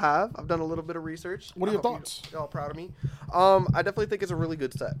have. I've done a little bit of research. What are your thoughts? You're all proud of me. I definitely think it's a really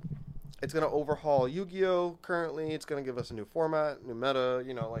good set. It's going to overhaul Yu-Gi-Oh! Currently. It's going to give us a new format, new meta,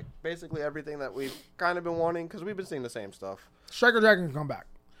 like basically everything that we've kind of been wanting because we've been seeing the same stuff. Striker Dragon can come back.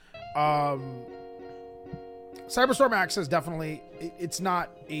 Cyberstorm X is definitely, it's not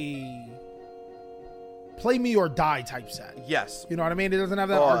a play me or die type set. Yes. You know what I mean? It doesn't have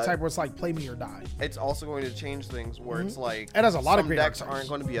that archetype where it's like play me or die. It's also going to change things where it's like it has a lot of great decks archetypes. aren't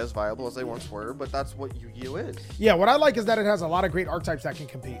going to be as viable as they once were, but that's what Yu-Gi-Oh is. Yeah, what I like is that it has a lot of great archetypes that can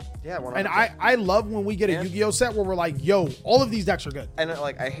compete. Yeah, 100%. And I love when we get a Yu-Gi-Oh set where we're like, yo, all of these decks are good. And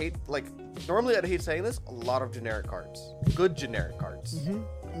like I hate, like, normally I'd hate saying this, a lot of generic cards. Good generic cards.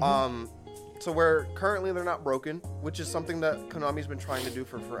 So where currently they're not broken, which is something that Konami's been trying to do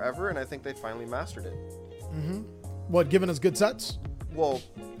for forever, and I think they finally mastered it. What, giving us good sets? Well,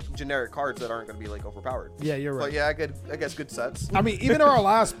 generic cards that aren't going to be like overpowered. Yeah, you're right. But yeah, I guess good sets. I mean, even our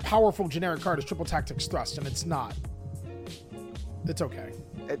last powerful generic card is Triple Tactics Thrust, and it's not. It's okay.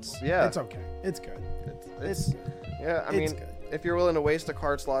 It's okay. It's good. I mean, if you're willing to waste a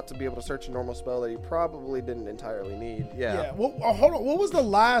card slot to be able to search a normal spell that you probably didn't entirely need, Yeah. Well, hold on. What was the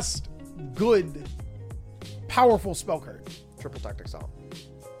last good, powerful spell card? Triple Tactics Out.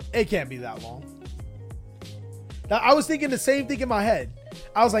 It can't be that long. Now, I was thinking the same thing in my head.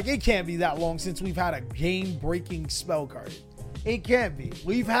 I was like, it can't be that long since we've had a game-breaking spell card. It can't be.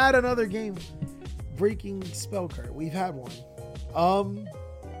 We've had another game-breaking spell card. We've had one.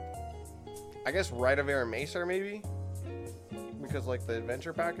 I guess Rite of Air Macer, maybe? Because, like, the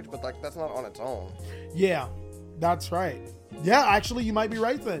adventure package, but, like, that's not on its own. Yeah, that's right. Yeah, actually, you might be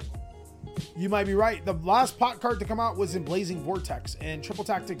right then. You might be right. The last pot card to come out was in Blazing Vortex, and Triple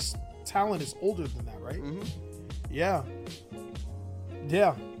Tactics Talent is older than that, right? Yeah.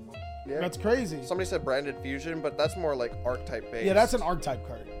 That's crazy. Somebody said Branded Fusion, but that's more like archetype based. Yeah, that's an archetype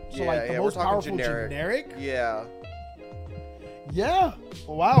card. So like the most powerful generic? Yeah. Yeah.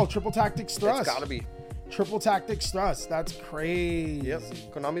 Wow, Triple Tactics Thrust. It's gotta be. Triple Tactics Thrust. That's crazy. Yep.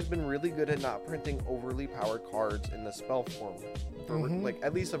 Konami's been really good at not printing overly powered cards in the spell form for like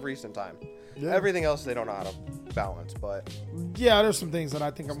at least of recent time. Yeah. Everything else they don't know how to balance, but yeah, there's some things that I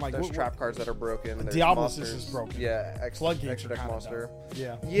think I'm like. There's trap cards that are broken. Diablos is broken. Yeah, extra deck monster.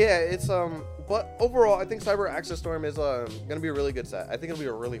 Yeah. Yeah, it's but overall, I think Cyber Access Storm is gonna be a really good set. I think it'll be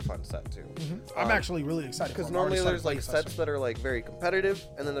a really fun set too. I'm actually really excited because normally there's like sets that are like very competitive,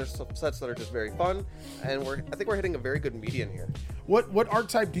 and then there's sets that are just very fun, and I think we're hitting a very good median here. What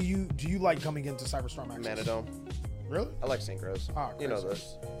archetype do you like coming into Cyberstorm Access? Manadome. Really? I like Synchros. You know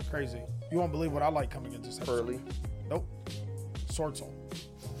this. Crazy. You won't believe what I like coming into Cyberstorm. Pearly. Nope. Sword Soul.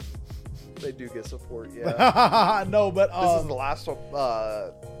 They do get support, yeah. No, but this is the last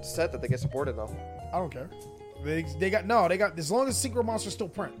set that they get supported though. I don't care. They got as long as Synchro Monsters still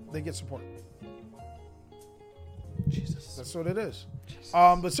print, they get support. Jesus. That's what it is.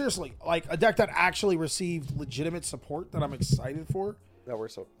 But seriously, like a deck that actually received legitimate support that I'm excited for. That we're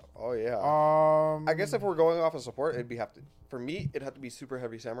so. Oh yeah. I guess if we're going off of support, for me, it'd have to be Super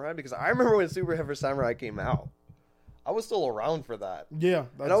Heavy Samurai because I remember when Super Heavy Samurai came out. I was still around for that. Yeah,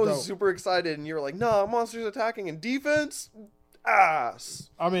 and I was super excited, and you were like, "No, monsters attacking and defense, ass."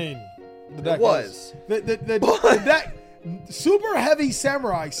 I mean, the deck the deck Super Heavy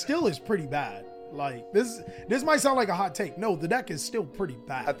Samurai still is pretty bad. Like this might sound like a hot take. No, the deck is still pretty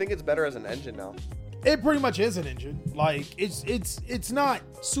bad. I think it's better as an engine now. It pretty much is an engine. Like it's not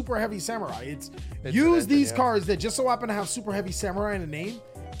Super Heavy Samurai. It's use an engine, these cards that just so happen to have Super Heavy Samurai in the name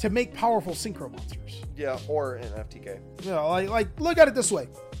to make powerful synchro monsters. Yeah, or an FTK. Yeah, like look at it this way.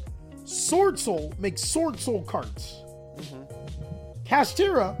 Sword Soul makes Sword Soul cards.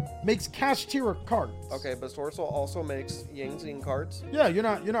 Kashtira makes Kashtira cards. Okay, but Sword Soul also makes Yang Zing cards. Yeah, you're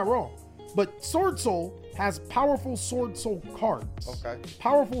not wrong. But Sword Soul has powerful Sword Soul cards. Okay.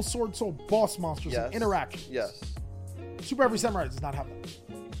 Powerful Sword Soul boss monsters and interactions. Yes. Super Heavy Samurai does not have that.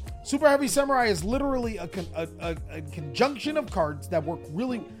 Super Heavy Samurai is literally a conjunction of cards that work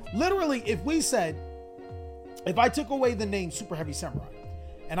really... Literally, if I took away the name Super Heavy Samurai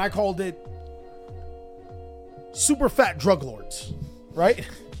and I called it Super Fat Drug Lords, right?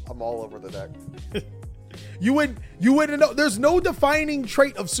 I'm all over the deck. You wouldn't know. There's no defining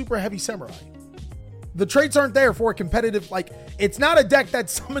trait of Super Heavy Samurai. The traits aren't there for a competitive, like, it's not a deck that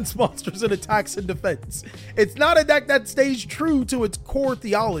summons monsters and attacks and defense. It's not a deck that stays true to its core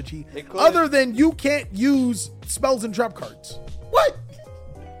theology, other than you can't use spells and trap cards. What?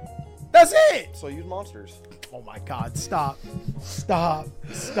 That's it. So use monsters. Oh my God, stop.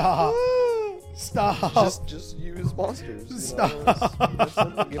 Just use monsters. Stop.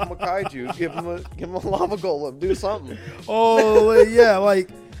 Give them a kaiju. Give them a lava golem. Do something. Oh yeah, like,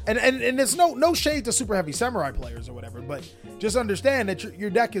 and it's no shade to Super Heavy Samurai players or whatever, but just understand that your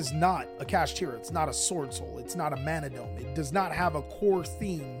deck is not a Kashtira. It's not a Sword Soul. It's not a Manadome. It does not have a core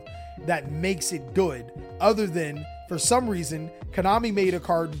theme that makes it good, other than For some reason, Konami made a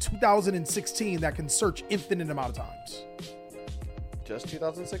card in 2016 that can search infinite amount of times. Just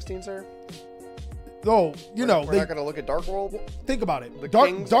 2016, sir? Oh, we're not going to look at Dark World? Think about it.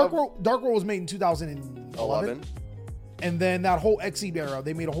 Dark World was made in 2011. And then that whole XE era,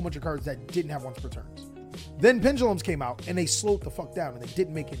 they made a whole bunch of cards that didn't have once per turns. Then Pendulums came out, and they slowed the fuck down, and they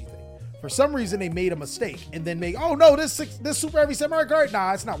didn't make anything. For some reason, they made a mistake, and then oh no, this Super Heavy Samurai card,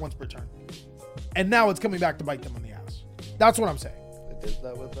 nah, it's not once per turn. And now it's coming back to bite them in the ass. That's what I'm saying. They did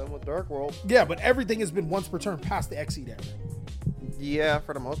that with them with Dark World. Yeah, but everything has been once per turn past the XE era. Yeah,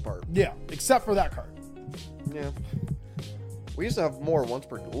 for the most part. Yeah, except for that card. Yeah. We used to have more once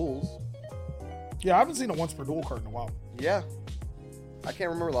per duels. Yeah, I haven't seen a once per duel card in a while. Yeah. I can't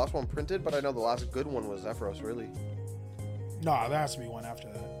remember the last one printed, but I know the last good one was Zephyros, really. No, there has to be one after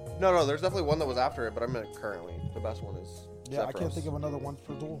that. No, there's definitely one that was after it, but I mean currently. The best one is Zephyros. I can't think of another once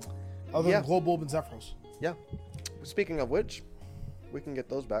per duel. Other than Global and Zephyros. Yeah. Speaking of which, we can get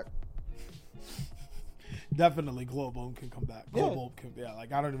those back. Definitely Global can come back. Global can,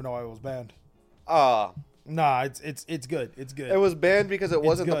 like I don't even know why it was banned. Nah, it's good. It's good. It was banned because it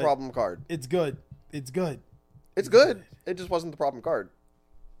wasn't the problem card. It's good. It's good. It's good. It just wasn't the problem card.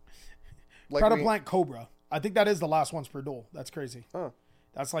 Like Predaplant Cobra. I think that is the last once per duel. That's crazy. Huh.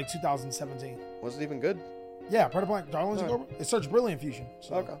 That's like 2017. Was it even good? Yeah, Predaplant Cobra. It searched Brilliant Fusion.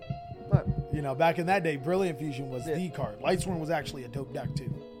 So, okay. Right. You know, back in that day, Brilliant Fusion was the card. Lightsworn was actually a dope deck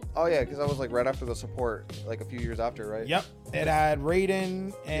too. Oh yeah, because I was like right after the support, like a few years after, right? Yep. It had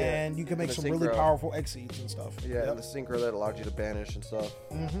Raiden, and you could make some really powerful Exceeds and stuff. Yeah, and the synchro that allowed you to banish and stuff.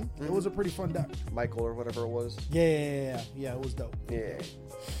 It was a pretty fun deck. Michael or whatever it was. Yeah, it was dope.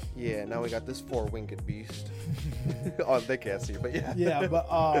 Yeah. Now we got this 4-winged beast. Oh, they can't see, but yeah. Yeah, but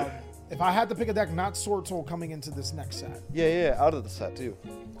if I had to pick a deck, not Sword Soul coming into this next set. Yeah, out of the set too.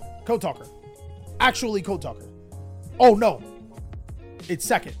 Code Talker. Actually, Code Talker. Oh no. It's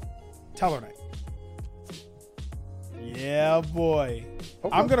second. Teller Knight. Yeah, boy.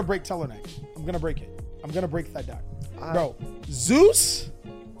 Okay. I'm going to break Teller Knight. I'm going to break it. I'm going to break that deck. Bro, Zeus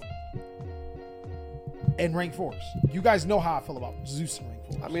and rank 4s. You guys know how I feel about Zeus and rank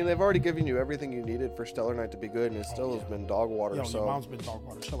 4s. I mean, they've already given you everything you needed for Stellar Knight to be good, and it still has been dog water. Yo, your mom's been dog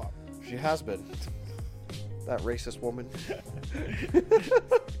water. Chill out. She has been. That racist woman.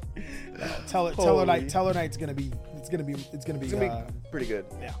 Teller Knight's gonna be pretty good.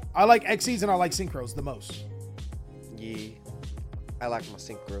 Yeah, I like Xyz and I like Synchros the most. Yeah, I like my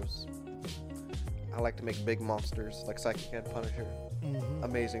Synchros. I like to make big monsters like Psychic Hand Punisher,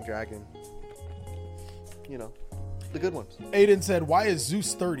 Amazing Dragon. You know, the good ones. Aiden said, "Why is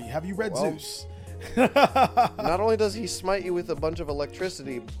Zeus 30? Have you read Zeus?" Not only does he smite you with a bunch of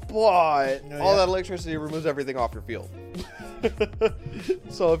electricity, but all that electricity removes everything off your field.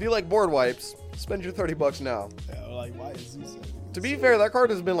 So if you like board wipes, spend your $30 now. Yeah, like why is Zeus? To be fair, that card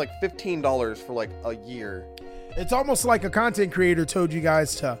has been like $15 for like a year. It's almost like a content creator told you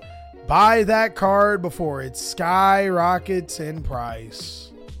guys to buy that card before it skyrockets in price.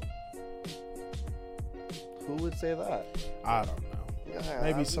 Who would say that? I don't know.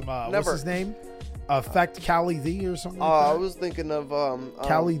 Maybe some what's his name? Effect Cali the or something like that? I was thinking of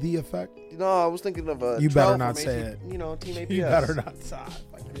Cali the Effect. No, I was thinking of you better not say it. You know, Team APS. You better not say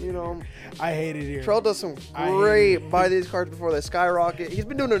it. You know, I hate it here. Trell does some great buy these cards before they skyrocket. He's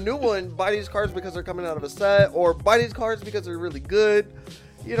been doing a new one, buy these cards because they're coming out of a set, or buy these cards because they're really good.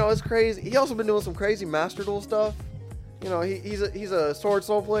 You know, it's crazy. He also been doing some crazy Master Duel stuff. You know, he's a Sword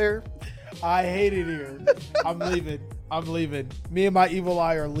Soul player. I hate it here. I'm leaving. Me and my evil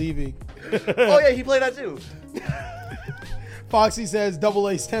eye are leaving. Oh yeah, he played that too. Foxy says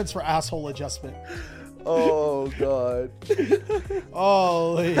AA stands for asshole adjustment. Oh god.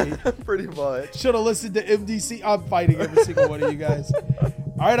 Holy. Pretty much. Should have listened to MDC. I'm fighting every single one of you guys.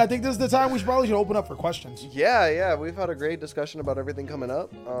 All right, I think this is the time we probably should open up for questions. Yeah. We've had a great discussion about everything coming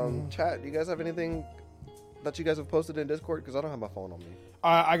up. Chat, do you guys have anything that you guys have posted in Discord? Because I don't have my phone on me.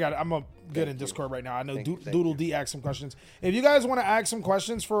 I got it. I'm good in Discord right now. I know Doodle D asked some questions. If you guys want to ask some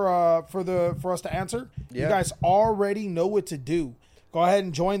questions for us to answer, you guys already know what to do. Go ahead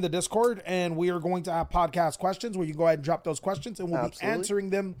and join the Discord, and we are going to have podcast questions where you go ahead and drop those questions, and we'll be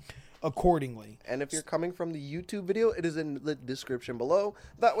answering them accordingly. And if you're coming from the YouTube video, it is in the description below.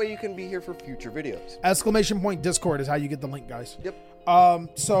 That way you can be here for future videos. ! Discord is how you get the link, guys. Yep.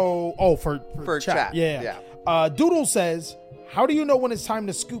 For chat. Yeah. Doodle says, how do you know when it's time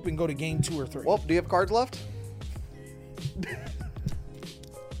to scoop and go to game 2 or 3? Well, do you have cards left?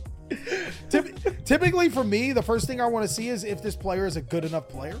 Typically for me, the first thing I want to see is if this player is a good enough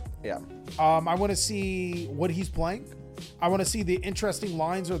player. Yeah. I want to see what he's playing. I want to see the interesting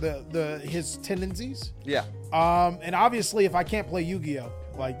lines or his tendencies. Yeah. And obviously, if I can't play Yu-Gi-Oh,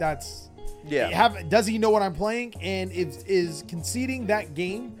 like that's does he know what I'm playing, and is conceding that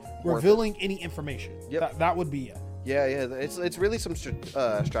game revealing any information? Yep. That would be it. Yeah. It's really some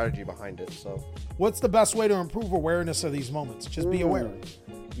strategy behind it. So, what's the best way to improve awareness of these moments? Just be aware.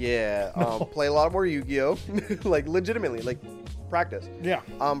 Yeah. Play a lot more Yu-Gi-Oh. Like legitimately, like practice. Yeah.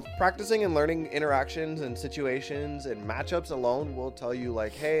 Practicing and learning interactions and situations and matchups alone will tell you,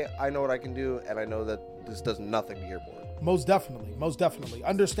 like, hey, I know what I can do, and I know that this does nothing to your board. Most definitely.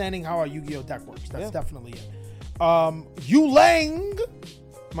 Understanding how a Yu-Gi-Oh deck works. That's definitely it. Yu Lang,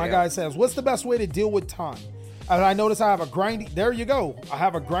 my guy says, what's the best way to deal with time? And I notice I have a grindy. There you go. I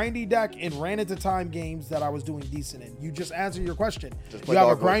have a grindy deck and ran into time games that I was doing decent in. You just answered your question. You have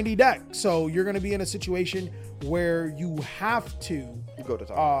a grindy deck, so you're going to be in a situation where you have to go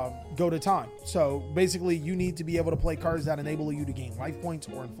to time. So basically, you need to be able to play cards that enable you to gain life points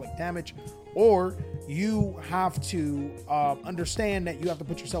or inflict damage, or you have to understand that you have to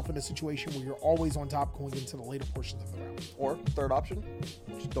put yourself in a situation where you're always on top going into the later portions of the round. Or third option,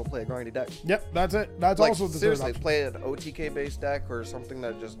 just don't play a grindy deck. Yep, that's it. That's like, also the seriously, third option. Play an OTK based deck or something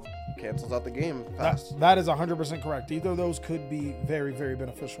that just cancels out the game fast. That is 100% correct. Either of those could be very, very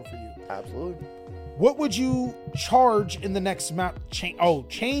beneficial for you. Absolutely. What would you charge in the next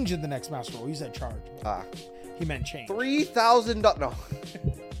change in the next master roll? He said charge. He meant change. $3,000. No.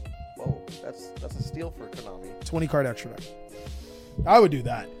 Whoa, that's a steal for Konami. 20 card extra deck. I would do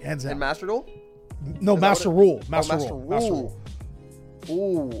that. Hands down. And Master Duel? No, Master Rule. Master Rule.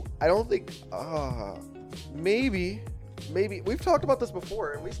 Ooh, I don't think. Maybe. We've talked about this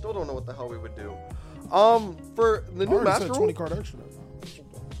before, and we still don't know what the hell we would do. For the new Master Rule, 20 card extra deck.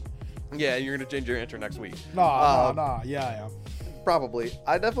 Yeah, you're gonna change your answer next week. Nah. Yeah. Probably.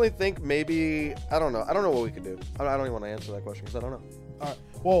 I definitely think maybe. I don't know. I don't know what we could do. I don't even want to answer that question because I don't know. All right.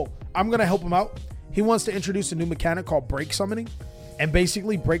 Well, I'm gonna help him out. He wants to introduce a new mechanic called break summoning, and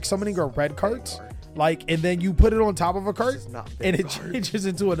basically break summoning are red cards. And then you put it on top of a card, and it changes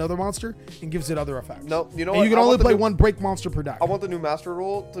into another monster and gives it other effects. No, you know what? You can only play one break monster per deck. I want the new master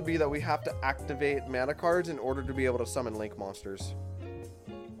rule to be that we have to activate mana cards in order to be able to summon link monsters.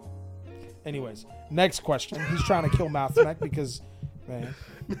 Anyways, next question. He's trying to kill Mathmech because, man.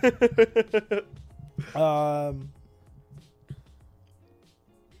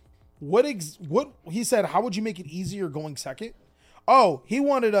 What he said? How would you make it easier going second? Oh, he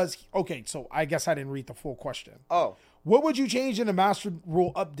wanted us. Okay, so I guess I didn't read the full question. Oh, what would you change in the master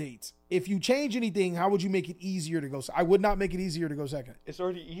rule updates? If you change anything, how would you make it easier to go? I would not make it easier to go second. It's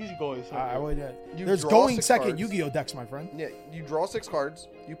already easy going second. I would. There's going second Yu-Gi-Oh decks, my friend. Yeah, you draw 6 cards.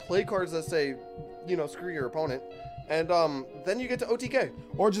 You play cards that say, screw your opponent, and then you get to OTK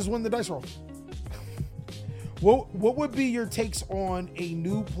or just win the dice roll. What would be your takes on a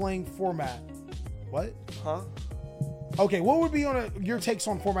new playing format? What? Huh? Okay, what would be your takes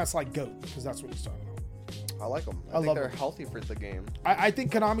on formats like GOAT? Because that's what he's talking about. I like them. I think they're healthy for the game. I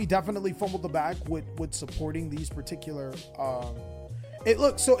think Konami definitely fumbled the bag with supporting these particular. So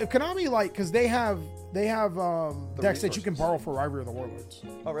if Konami because they have decks that you can borrow for Rivalry of the Warlords.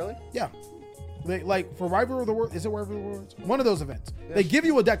 Oh really? Yeah. They for Rivalry of the Warlords. Is it Rivalry of the Warlords? One of those events. Yeah. They give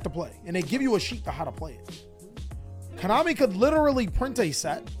you a deck to play and they give you a sheet to how to play it. Konami could literally print a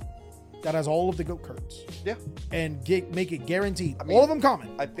set that has all of the GOAT cards. Yeah. And make it guaranteed. All of them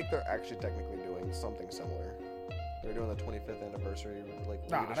common. I think they're actually technically doing something similar. They're doing the 25th anniversary.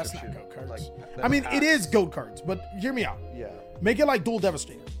 Nah, that's not GOAT cards. It is GOAT cards, but hear me out. Yeah. Make it like Duel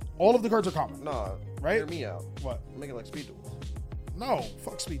Devastator. All of the cards are common. Nah. Right? Hear me out. What? Make it like Speed Duels. No.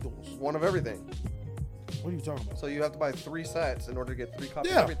 Fuck Speed Duels. One of everything. What are you talking about? So you have to buy 3 sets in order to get 3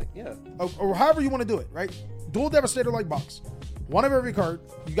 copies of everything. Yeah. Or however you want to do it, right? Duel Devastator like box. One of every card.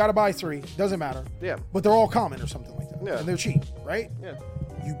 You got to buy 3. Doesn't matter. Yeah. But they're all common or something like that. Yeah. And they're cheap, right? Yeah.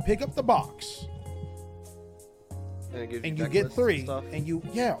 You pick up the box. And you get 3. And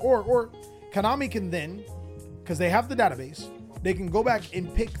or Konami can then, because they have the database, they can go back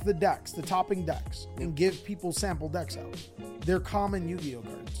and pick the decks, the topping decks, and give people sample decks out. They're common Yu-Gi-Oh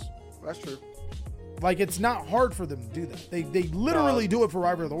cards. That's true. It's not hard for them to do that. They literally do it for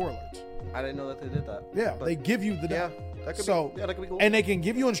Rivalry of the Warlords. I didn't know that they did that. Yeah, they give you the deck. Yeah, that could be cool. And they can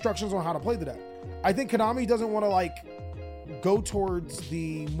give you instructions on how to play the deck. I think Konami doesn't want to go towards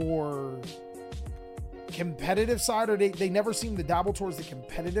the more competitive side, or they never seem to dabble towards the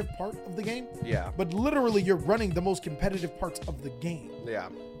competitive part of the game. Yeah. But literally, you're running the most competitive parts of the game. Yeah.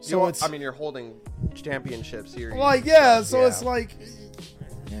 So you're holding championship series. It's like.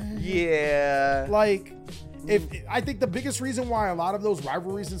 Yeah. I think the biggest reason why a lot of those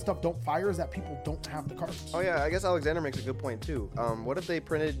rivalries and stuff don't fire is that people don't have the cards. Oh yeah, I guess Alexander makes a good point too. What if they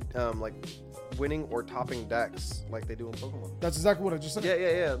printed like winning or topping decks like they do in Pokemon? That's exactly what I just said.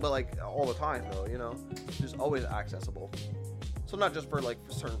 Yeah. But like all the time though, just always accessible. So not just for like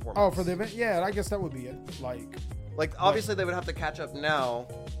certain formats. Oh, for the event? Yeah, I guess that would be it. Like obviously they would have to catch up now,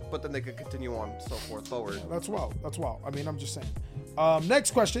 but then they could continue on so forward. Yeah, that's well. I mean, I'm just saying.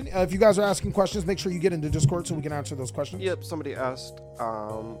 Next question. If you guys are asking questions, make sure you get into Discord so we can answer those questions. Yep. Somebody asked,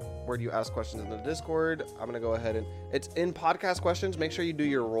 where do you ask questions in the Discord? I'm gonna go ahead and it's in podcast questions. Make sure you do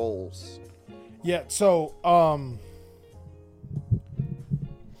your roles. Yeah. So,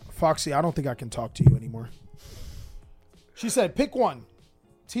 Foxy, I don't think I can talk to you anymore. She said, pick one: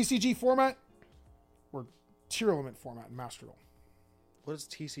 TCG format or tier element format in Master Duel. What is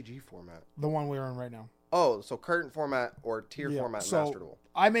TCG format? The one we're in right now. Oh, so current format or tier format in Master Duel.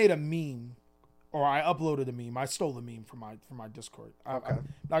 I made a meme, or I uploaded a meme. I stole the meme from my Discord. Okay. I'm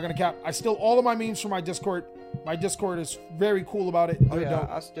not gonna cap. I steal all of my memes from my Discord. My Discord is very cool about it. They're dope.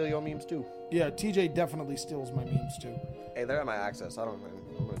 I steal your memes too. Yeah, TJ definitely steals my memes too. Hey, they're at my access. I'm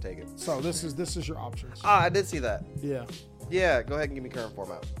gonna take it. So this is your options. I did see that. Yeah. Yeah, go ahead and give me current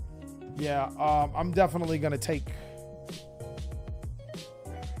format. Yeah, I'm definitely gonna take.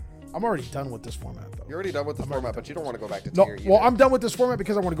 I'm already done with this format, though. You're already done with this format, but you don't want to go back to tier either. Well, I'm done with this format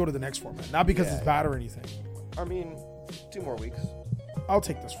because I want to go to the next format, not because it's bad or anything. I mean, 2 more weeks. I'll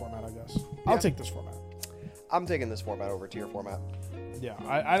take this format, I guess. I'll take this format. I'm taking this format over tier format. Yeah,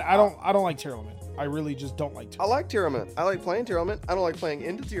 I don't like tier element. I really just don't like tier. I like tier element. I like playing tier element. I don't like playing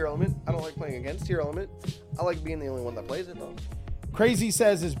into tier element. I don't like playing against tier element. I like being the only one that plays it though. Crazy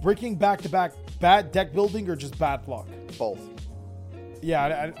says, is breaking back-to-back bad deck building or just bad luck? Both.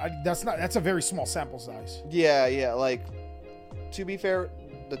 Yeah, that's a very small sample size. Yeah. Like, to be fair,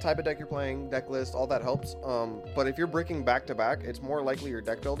 the type of deck you're playing, deck list, all that helps. But if you're breaking back-to-back, it's more likely you're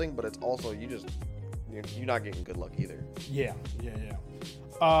deck building, but it's also you're not getting good luck either. Yeah.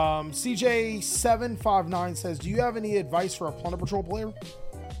 CJ759 says, do you have any advice for a Plunder Patrol player?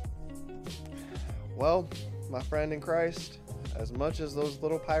 Well, my friend in Christ, as much as those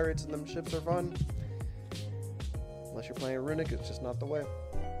little pirates and them ships are fun, unless you're playing Runic, it's just not the way.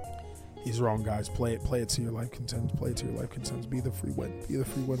 He's wrong, guys. Play it to your life contents. Play it to your life contents. Be the free win.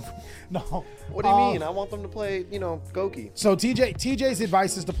 No. What do you mean? I want them to play, Goki. So TJ's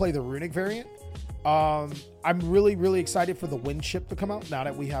advice is to play the Runic variant. I'm really, really excited for the wind ship to come out now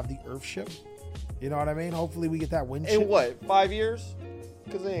that we have the Earth ship. You know what I mean? Hopefully we get that wind ship. In what, 5 years?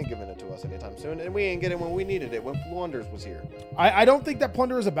 Because they ain't giving it to us anytime soon, and we ain't getting it when we needed it, when Blunders was here. I don't think that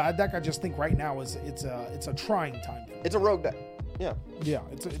Plunder is a bad deck. I just think right now it's a trying time. It's a rogue deck. Yeah. Yeah,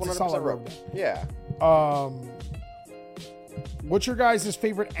 it's a solid rogue deck. Yeah. What's your guys'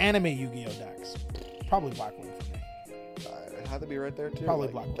 favorite anime Yu-Gi-Oh decks? Probably Blackwing for me. It had to be right there too. Probably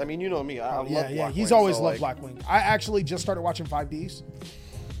Blackwing. I mean, you know me. I love Blackwing. Yeah. He's always loved Blackwing. I actually just started watching 5Ds.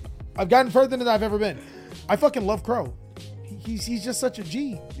 I've gotten further than I've ever been. I fucking love Crow. He's just such a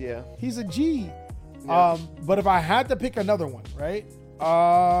G. Yeah. He's a G. Yeah. But if I had to pick another one, right?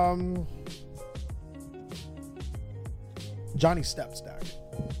 Johnny Steps deck.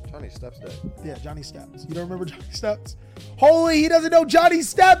 Johnny Steps deck. Yeah, Johnny Steps. You don't remember Johnny Steps? Holy, he doesn't know Johnny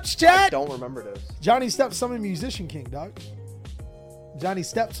Steps, chat. I don't remember this. Johnny Steps, summon Musician King, dog. Johnny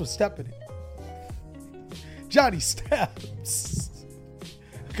Steps was stepping it. Johnny Steps.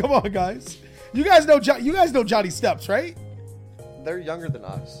 Come on, guys. You guys know Johnny Steps, right? They're younger than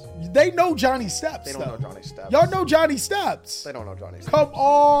us. They know Johnny Steps. They don't know Johnny Steps. Y'all know Johnny Steps. They don't know Johnny Steps. Come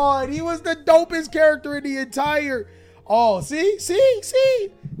on. He was the dopest character in the entire... Oh, see?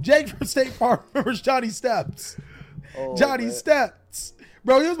 Jake from State Farm remembers Johnny Steps. Oh, Johnny man. Steps.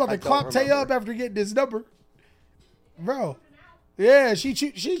 Bro, he was about to clop Tay up after getting his number. Bro. Yeah, she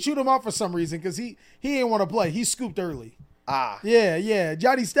chewed him out for some reason because he didn't want to play. He scooped early. Yeah.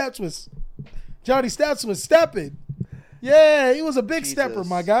 Johnny Steps was stepping. Yeah, he was a big stepper,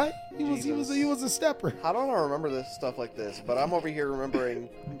 my guy. He was a stepper. How don't I remember this stuff like this? But I'm over here remembering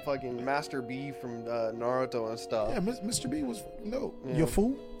fucking Master B from Naruto and stuff. Yeah, Mr. B was you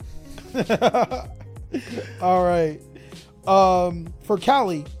fool. All right. For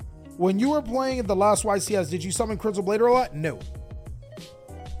Callie, when you were playing at the last YCS, did you summon Crystal Blader a lot? No,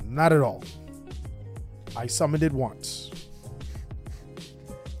 not at all. I summoned it once.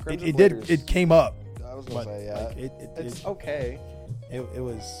 It came up. I was gonna say, yeah. Like, it's okay. It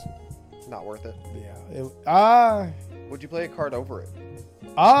was not worth it. Yeah. Would you play a card over it?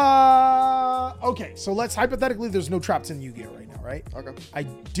 Okay. So let's hypothetically, there's no traps in Yu-Gi-Oh right now, right? Okay. I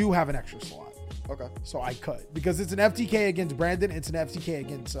do have an extra slot. Okay. So I could, because it's an FTK against Brandon. It's an FTK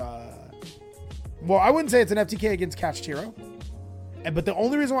against Well, I wouldn't say it's an FTK against Catch Tiro. But the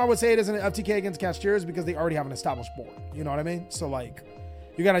only reason why I would say it isn't an FTK against Catch Tiro is because they already have an established board. You know what I mean? So, like,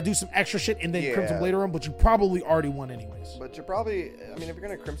 you got to do some extra shit and then Crimson Blader them, but you probably already won anyways. But you're probably, I mean, if you're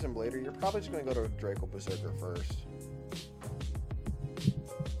going to Crimson Blader, you're probably just going to go to Draco Berserker first.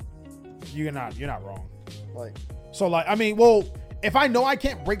 You're not wrong. Like, so, like, I mean, well, if I know I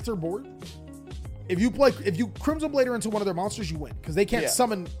can't break their board, if you Crimson Blader into one of their monsters, you win. Because they can't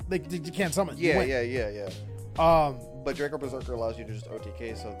summon, they can't summon. Yeah. But Draco Berserker allows you to just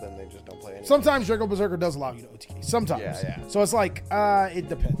OTK, so then they just don't play anything. Sometimes Draco Berserker does allow you to OTK. Sometimes. Yeah. So it's like, it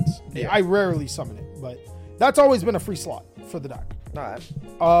depends. Yeah. I rarely summon it, but that's always been a free slot for the deck. All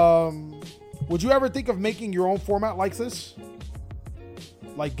right. Would you ever think of making your own format like this?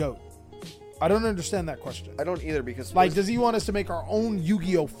 Like GOAT? I don't understand that question. I don't either, because like, does he want us to make our own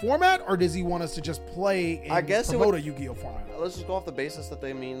Yu-Gi-Oh format, or does he want us to just play and promote a Yu-Gi-Oh format? Let's just go off the basis that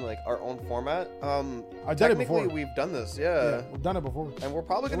they mean like our own format. I did it before. We've done this, yeah. We've done it before, and we're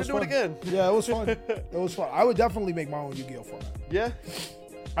probably gonna do it again. Yeah, it was fun. It was fun. I would definitely make my own Yu-Gi-Oh format. Yeah,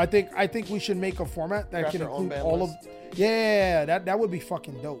 I think we should make a format that can include all of. Yeah, that would be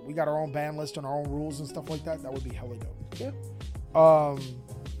fucking dope. We got our own ban list and our own rules and stuff like that. That would be hella dope. Yeah.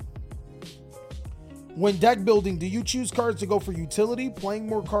 When deck building, do you choose cards to go for utility, playing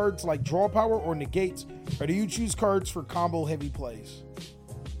more cards like draw power or negates, or do you choose cards for combo heavy plays?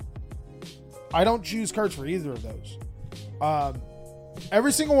 I don't choose cards for either of those.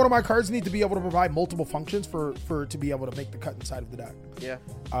 Every single one of my cards need to be able to provide multiple functions for to be able to make the cut inside of the deck. Yeah.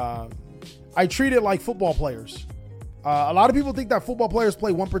 I treat it like football players. A lot of people think that football players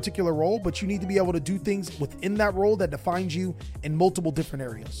play one particular role, but you need to be able to do things within that role that defines you in multiple different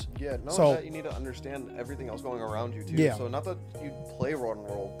areas. Yeah, so that you need to understand everything else going around you too. Yeah. So not that you play one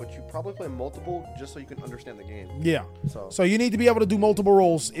role, but you probably play multiple just so you can understand the game. Yeah. So you need to be able to do multiple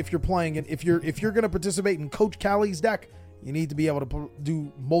roles if you're playing it. If you're going to participate in Coach Callie's deck, you need to be able to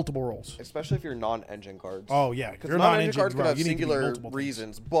do multiple roles. Especially if you're non-engine cards. Oh yeah, because non-engine cards could have singular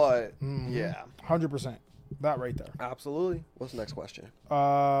reasons, but yeah, 100%. That right there. Absolutely. What's the next question?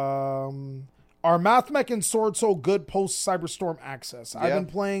 Are Mathmech and Sword Soul good post Cyberstorm access? Yeah. I've been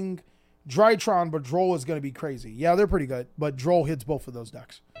playing Drytron, but Droll is going to be crazy. Yeah, they're pretty good, but Droll hits both of those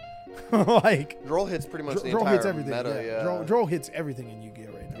decks. Like Droll hits pretty much the entire hits everything. Meta. Yeah. Droll hits everything in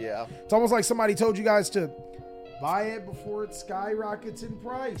Yu-Gi-Oh right now. Yeah. It's almost like somebody told you guys to buy it before it skyrockets in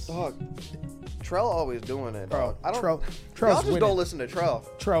price. Dog. Trell always doing it. Bro, I don't. Trell's y'all just winning. don't listen to Trell.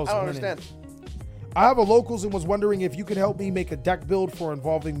 Trell's I don't winning. understand. I have a locals and was wondering if you could help me make a deck build for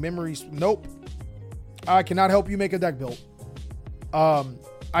involving memories. Nope. I cannot help you make a deck build.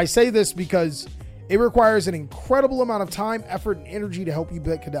 I say this because it requires an incredible amount of time, effort, and energy to help you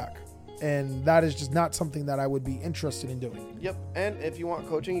make a deck. And that is just not something that I would be interested in doing. Yep. And if you want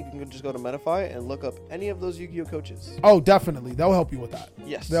coaching, you can just go to Metafy and look up any of those Yu-Gi-Oh coaches. Oh, definitely. They'll help you with that.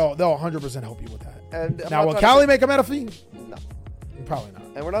 Yes. They'll 100% help you with that. And now, will Callie make a Metafy? No. Probably not.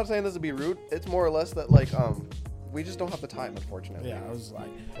 And we're not saying this to be rude. It's more or less that, like, we just don't have the time, unfortunately. Yeah, I was like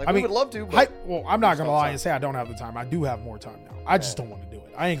I mean, would love to, but I'm not going to lie and say I don't have the time. I do have more time now. I just don't want to do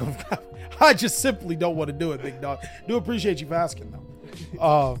it. I just simply don't want to do it, big dog. Do appreciate you for asking,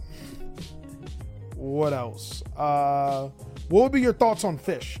 though. What else? What would be your thoughts on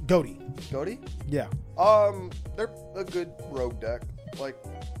Fish? Goaty? Yeah. They're a good rogue deck. Like,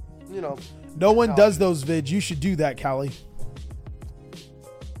 you know. No one does those vids. You should do that, Callie.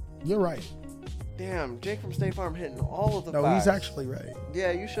 You're right. Damn, Jake from State Farm hitting all of the facts. No, he's actually right. Yeah,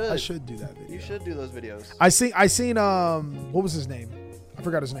 you should. I should do that video. You should do those videos. I seen what was his name? I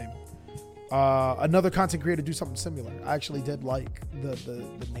forgot his name. Another content creator do something similar. I actually did like the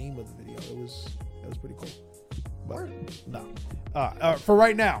name of the video. It was pretty cool. But no. For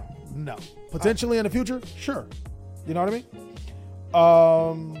right now, no. Potentially in the future, sure. You know what I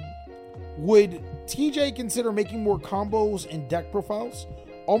mean? Would TJ consider making more combos and deck profiles?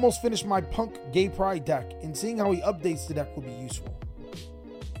 Almost finished my Punk Gay Pride deck, and seeing how he updates the deck would be useful.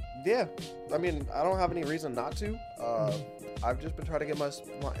 Yeah, I mean, I don't have any reason not to. I've just been trying to get my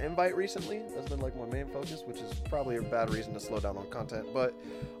invite recently. That's been like my main focus, which is probably a bad reason to slow down on content. But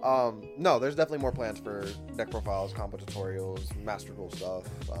no, there's definitely more plans for deck profiles, combo tutorials, Master Duel stuff,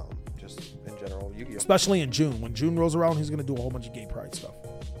 just in general, Yu-Gi-Oh! Especially in June. When June rolls around, he's going to do a whole bunch of Gay Pride stuff.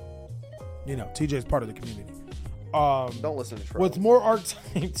 You know, TJ is part of the community. Don't listen to Troll. With more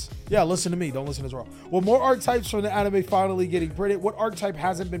archetypes, yeah, listen to me. Don't listen to Troll. With more archetypes from the anime finally getting printed, what archetype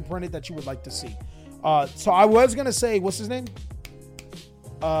hasn't been printed that you would like to see? So I was gonna say, what's his name?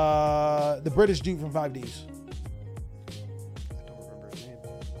 The British dude from 5Ds. I don't remember his name.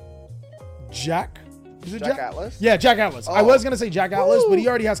 Jack. Is it Jack Atlas? Yeah, Jack Atlas. I was gonna say Jack Atlas, but he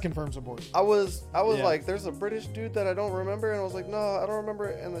already has confirmed support. I was like, there's a British dude that I don't remember, and I was like, no, I don't remember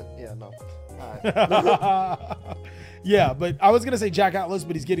it. And then no. Yeah, but I was gonna say Jack Atlas,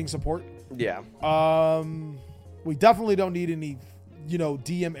 but he's getting support. Yeah. We definitely don't need any,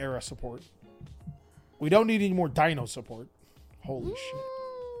 DM era support. We don't need any more Dino support. Holy shit.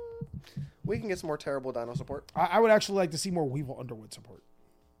 We can get some more terrible Dino support. I would actually like to see more Weevil Underwood support.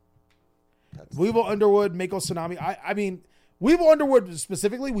 Weevil Underwood, Mako Tsunami. I mean, Weevil Underwood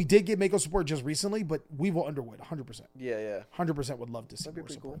specifically, we did get Mako support just recently, but Weevil Underwood, 100%. Yeah. 100% would love to see more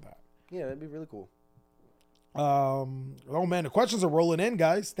support of that. Yeah, that'd be really cool. Oh man, the questions are rolling in,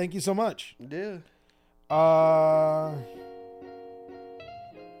 guys. Thank you so much. Yeah.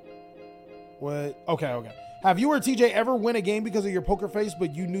 What? Okay. Have you or TJ ever win a game because of your poker face,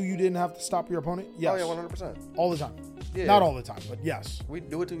 but you knew you didn't have to stop your opponent? Yes. Oh yeah, 100%. All the time. Yeah. Not all the time, but yes. We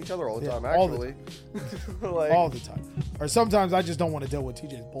do it to each other all the time, actually. All the time. Or sometimes I just don't want to deal with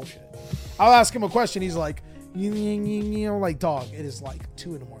TJ's bullshit. I'll ask him a question. He's like, like, dog, it is like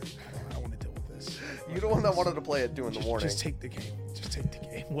 2 a.m. I don't want to deal with this. You're the one that wanted to play at 2 a.m. Just take the game.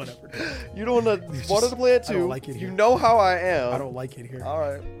 Whatever. You're the one that wanted to play at 2. I don't like it here. You know how I am. I don't like it here. All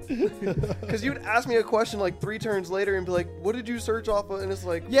right. Because you'd ask me a question like 3 turns later and be like, what did you search off of? And it's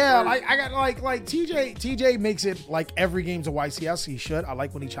like... Yeah, like I got like TJ makes it like every game's a YCS. He should. I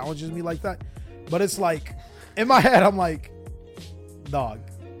like when he challenges me like that. But it's like, in my head, I'm like, dog.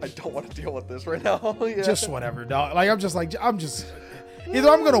 I don't want to deal with this right now. Yeah. Just whatever, dog. Like, I'm just either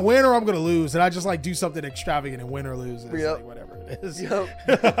I'm going to win or I'm going to lose. And I just like do something extravagant and win or lose. And it's like, whatever it is. Yep.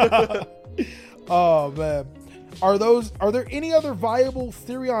 Oh, man. Are there any other viable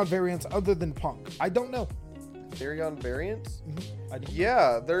Therion variants other than Punk? I don't know. Therion variants? Mm-hmm.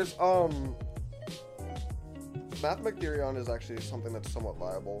 Yeah, there's Mathmech Therion is actually something that's somewhat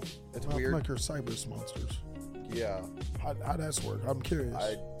viable. It's weird. Like your Cybers monsters. Yeah. How does work? I'm curious.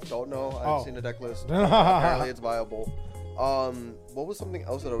 I don't know. I've seen the deck list. Apparently it's viable. What was something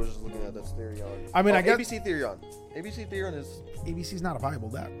else that I was just looking at that's Therion? I mean, I guess ABC Therion. ABC Therion is... ABC's not a viable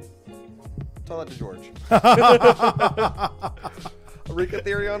deck. Tell that to George. Rika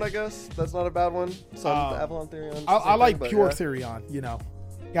Therion, I guess. That's not a bad one. Some Avalon Therion. I like thing, pure Therion,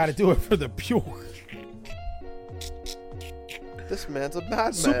 Got to do it for the pure. This man's a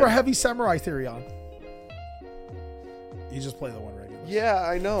madman. Super heavy Samurai Therion. You just play the one regular. Yeah,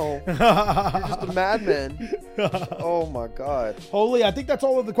 I know. You're just a madman. Oh my god. Holy, I think that's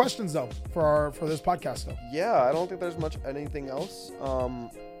all of the questions though for this podcast though. Yeah, I don't think there's anything else.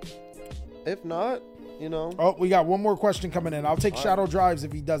 If not, Oh, we got one more question coming in. I'll take Shadow Drives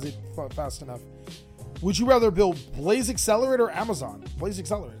if he does it fast enough. Would you rather build Blaze Accelerator or Amazon? Blaze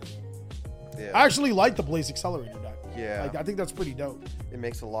Accelerator. Yeah. I actually like the Blaze Accelerator deck. Yeah. I think that's pretty dope. It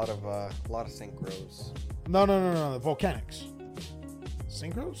makes a lot of synchros. No. The Volcanics.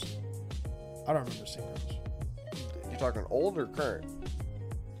 Synchros? I don't remember synchros. You talking old or current?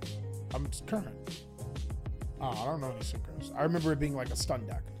 I'm current. Oh, I don't know any synchros. I remember it being like a stun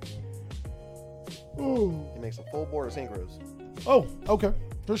deck. Ooh. It makes a full board of synchros. Oh, okay.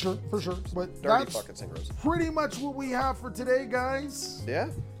 For sure. But dirty that's fucking synchros. Pretty much what we have for today, guys. Yeah.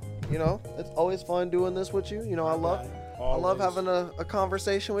 It's always fun doing this with you. I love having a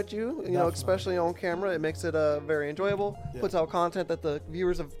conversation with you. Definitely. Especially on camera. It makes it very enjoyable. Yeah. Puts out content that the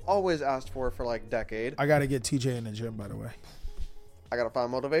viewers have always asked for like decade. I got to get TJ in the gym, by the way. I got to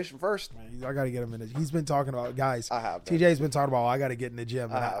find motivation first. I got to get him in the gym. He's been talking about, guys. I have. TJ's been talking about, I got to get in the gym.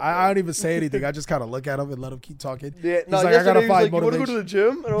 And I don't even say anything. I just kind of look at him and let him keep talking. Yeah, he's like, I got to find motivation. You want to go to the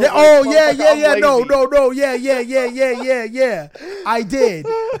gym? Yeah. Oh, yeah. No. Yeah. I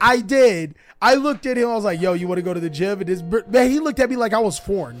did. I looked at him. I was like, yo, you want to go to the gym? And man, he looked at me like I was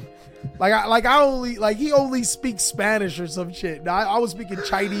foreign. He only speaks Spanish or some shit. Now, I was speaking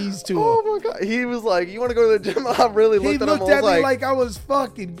Chinese to him. Oh my god. He was like, you want to go to the gym? I really looked at him. He looked at me like I was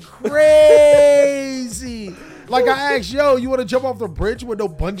fucking crazy. Like I asked, yo, you want to jump off the bridge with no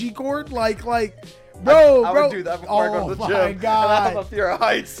bungee cord? Bro. I would do that before I go to the gym. Oh my god. And I have a fear of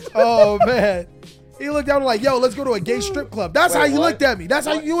heights. Oh man. He looked at me like, yo, let's go to a gay strip club. That's how you looked at me. That's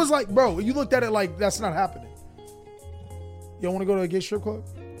how you was like, bro, you looked at it like that's not happening. You don't want to go to a gay strip club?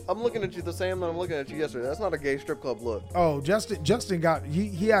 I'm looking at you the same that I'm looking at you yesterday. That's not a gay strip club look. Oh, Justin got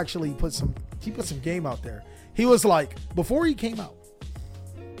he actually put some game out there. He was like, before he came out,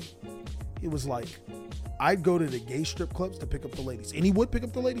 he was like, I'd go to the gay strip clubs to pick up the ladies. And he would pick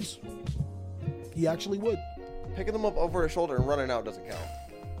up the ladies. He actually would. Picking them up over his shoulder and running out doesn't count.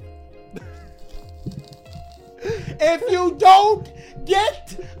 If you don't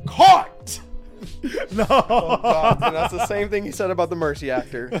get caught. No. Oh, God. And that's the same thing he said about the Mercy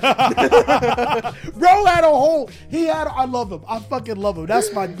actor. Bro had a whole. I love him. I fucking love him.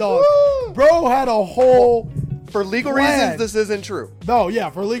 That's my dog. Bro had a whole. For legal reasons, this isn't true. No, yeah,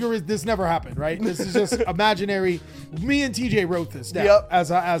 for legal reasons, this never happened, right? This is just imaginary. Me and TJ wrote this down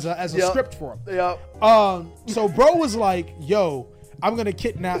as a script for him. Yep. So bro was like, "Yo, I'm gonna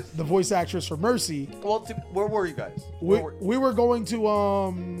kidnap the voice actress for Mercy." Well, where were you guys? We were going to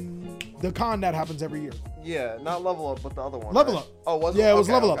the con that happens every year. Yeah, not Level Up, but the other one. Level right? Up. Oh, was it? Yeah, it was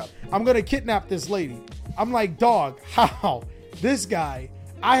Level Up. I'm gonna kidnap this lady. I'm like, dog, how? This guy,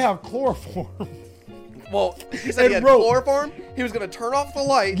 I have chloroform. Well, he said he had chloroform. He was gonna turn off the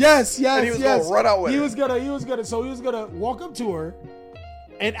light. Yes. And he was gonna run out with it. He was gonna walk up to her.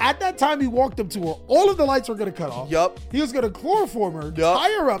 And at that time he walked up to her, all of the lights were gonna cut off. Yup. He was gonna chloroform her,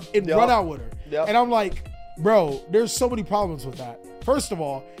 tie her up, and run out with her. Yep. And I'm like, bro, there's so many problems with that. First of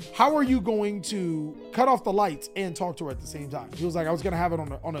all, how are you going to cut off the lights and talk to her at the same time? He was like, I was gonna have it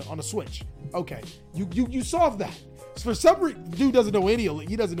on a switch. Okay, you solved that. For some reason, dude doesn't know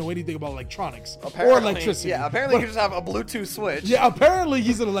anything about electronics or electricity. Yeah, apparently he just have a Bluetooth switch. Yeah, apparently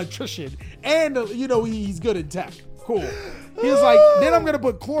he's an electrician, and he's good in tech. Cool. He was like, then I'm gonna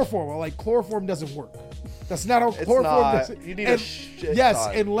put chloroform. I'm like, chloroform doesn't work. That's not how chloroform does. You need a shit. Yes,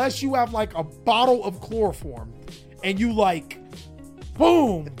 unless you have like a bottle of chloroform, and you like,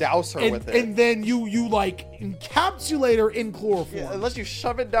 boom, douse her with it, and then you like encapsulate her in chloroform. Yeah, unless you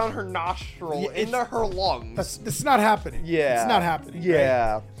shove it down her nostril into her lungs. That's not happening. Yeah, it's not happening.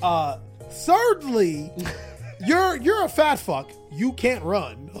 Yeah. Right? Thirdly, you're a fat fuck. You can't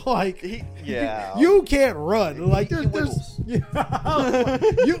run. Like, you can't run. Like, there's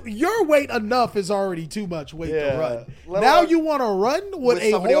your weight enough is already too much weight to run. Now you want to run with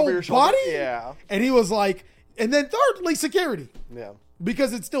a whole body? Yeah. And he was like, and then thirdly, security. Yeah.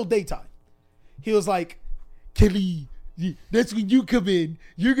 Because it's still daytime. He was like, Kelly, that's when you come in.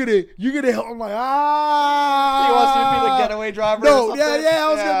 You're gonna help. I'm like, He wants you to be the getaway driver. No,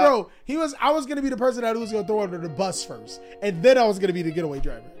 I was gonna be the person that was gonna throw under the bus first, and then I was gonna be the getaway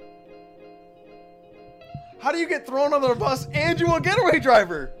driver. How do you get thrown under the bus and you a getaway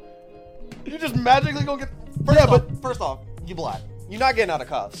driver? You just magically go get. First off, you black. You're not getting out of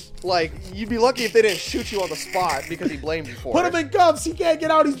cuffs. Like, you'd be lucky if they didn't shoot you on the spot because he blamed you for it. Put him in cuffs. He can't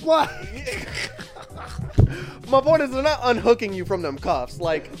get out. He's black. My point is, they're not unhooking you from them cuffs.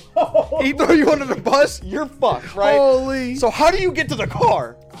 Like, he throw you under the bus, you're fucked, right? Holy. So how do you get to the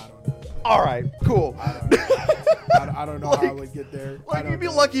car? I don't know. All right, cool. I don't know how I would get there. Like, you'd be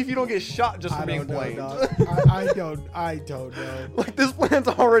lucky if you don't get shot just for being blamed. I don't know. Like, this plan's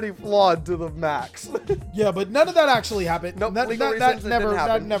already flawed to the max. Yeah, but none of that actually happened. Nope, that never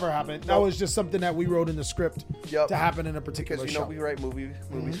happened. Nope. That was just something that we wrote in the script to happen in a particular show. Because we write movie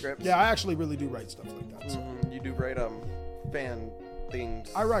scripts. Yeah, I actually really do write stuff like that. So. You do write fan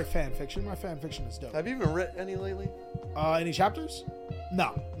things. I write fan fiction. My fan fiction is dope. Have you even written any lately? Any chapters?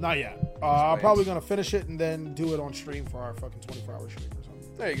 No, not yet. I'm probably gonna finish it and then do it on stream for our fucking 24-hour stream or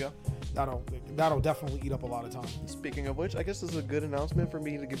something. There you go. That'll definitely eat up a lot of time. Speaking of which, I guess this is a good announcement for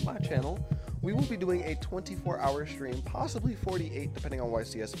me to give my channel. We will be doing a 24-hour stream, possibly 48, depending on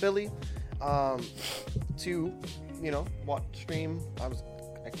YCS Philly, to watch stream.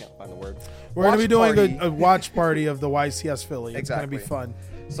 I can't find the word. We're going to be doing a watch party of the YCS Philly. It's going to be fun.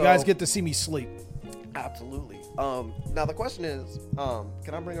 So, you guys get to see me sleep. Absolutely. Now the question is,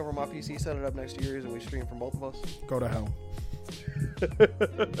 can I bring over my PC, set it up next to yours, and we stream from both of us? Go to hell.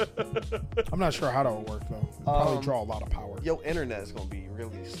 I'm not sure how that will work though. Probably draw a lot of power. Your internet is going to be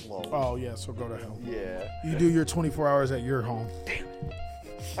really slow. Oh yeah, so go to hell. Yeah. You do your 24 hours at your home. Damn it.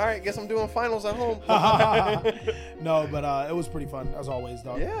 All right, guess I'm doing finals at home. No, but it was pretty fun as always,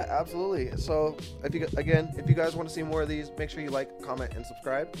 dog. Yeah, absolutely. So if you guys want to see more of these, make sure you like, comment, and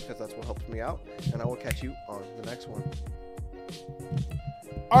subscribe because that's what helps me out. And I will catch you on the next one.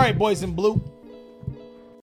 All right, boys in blue.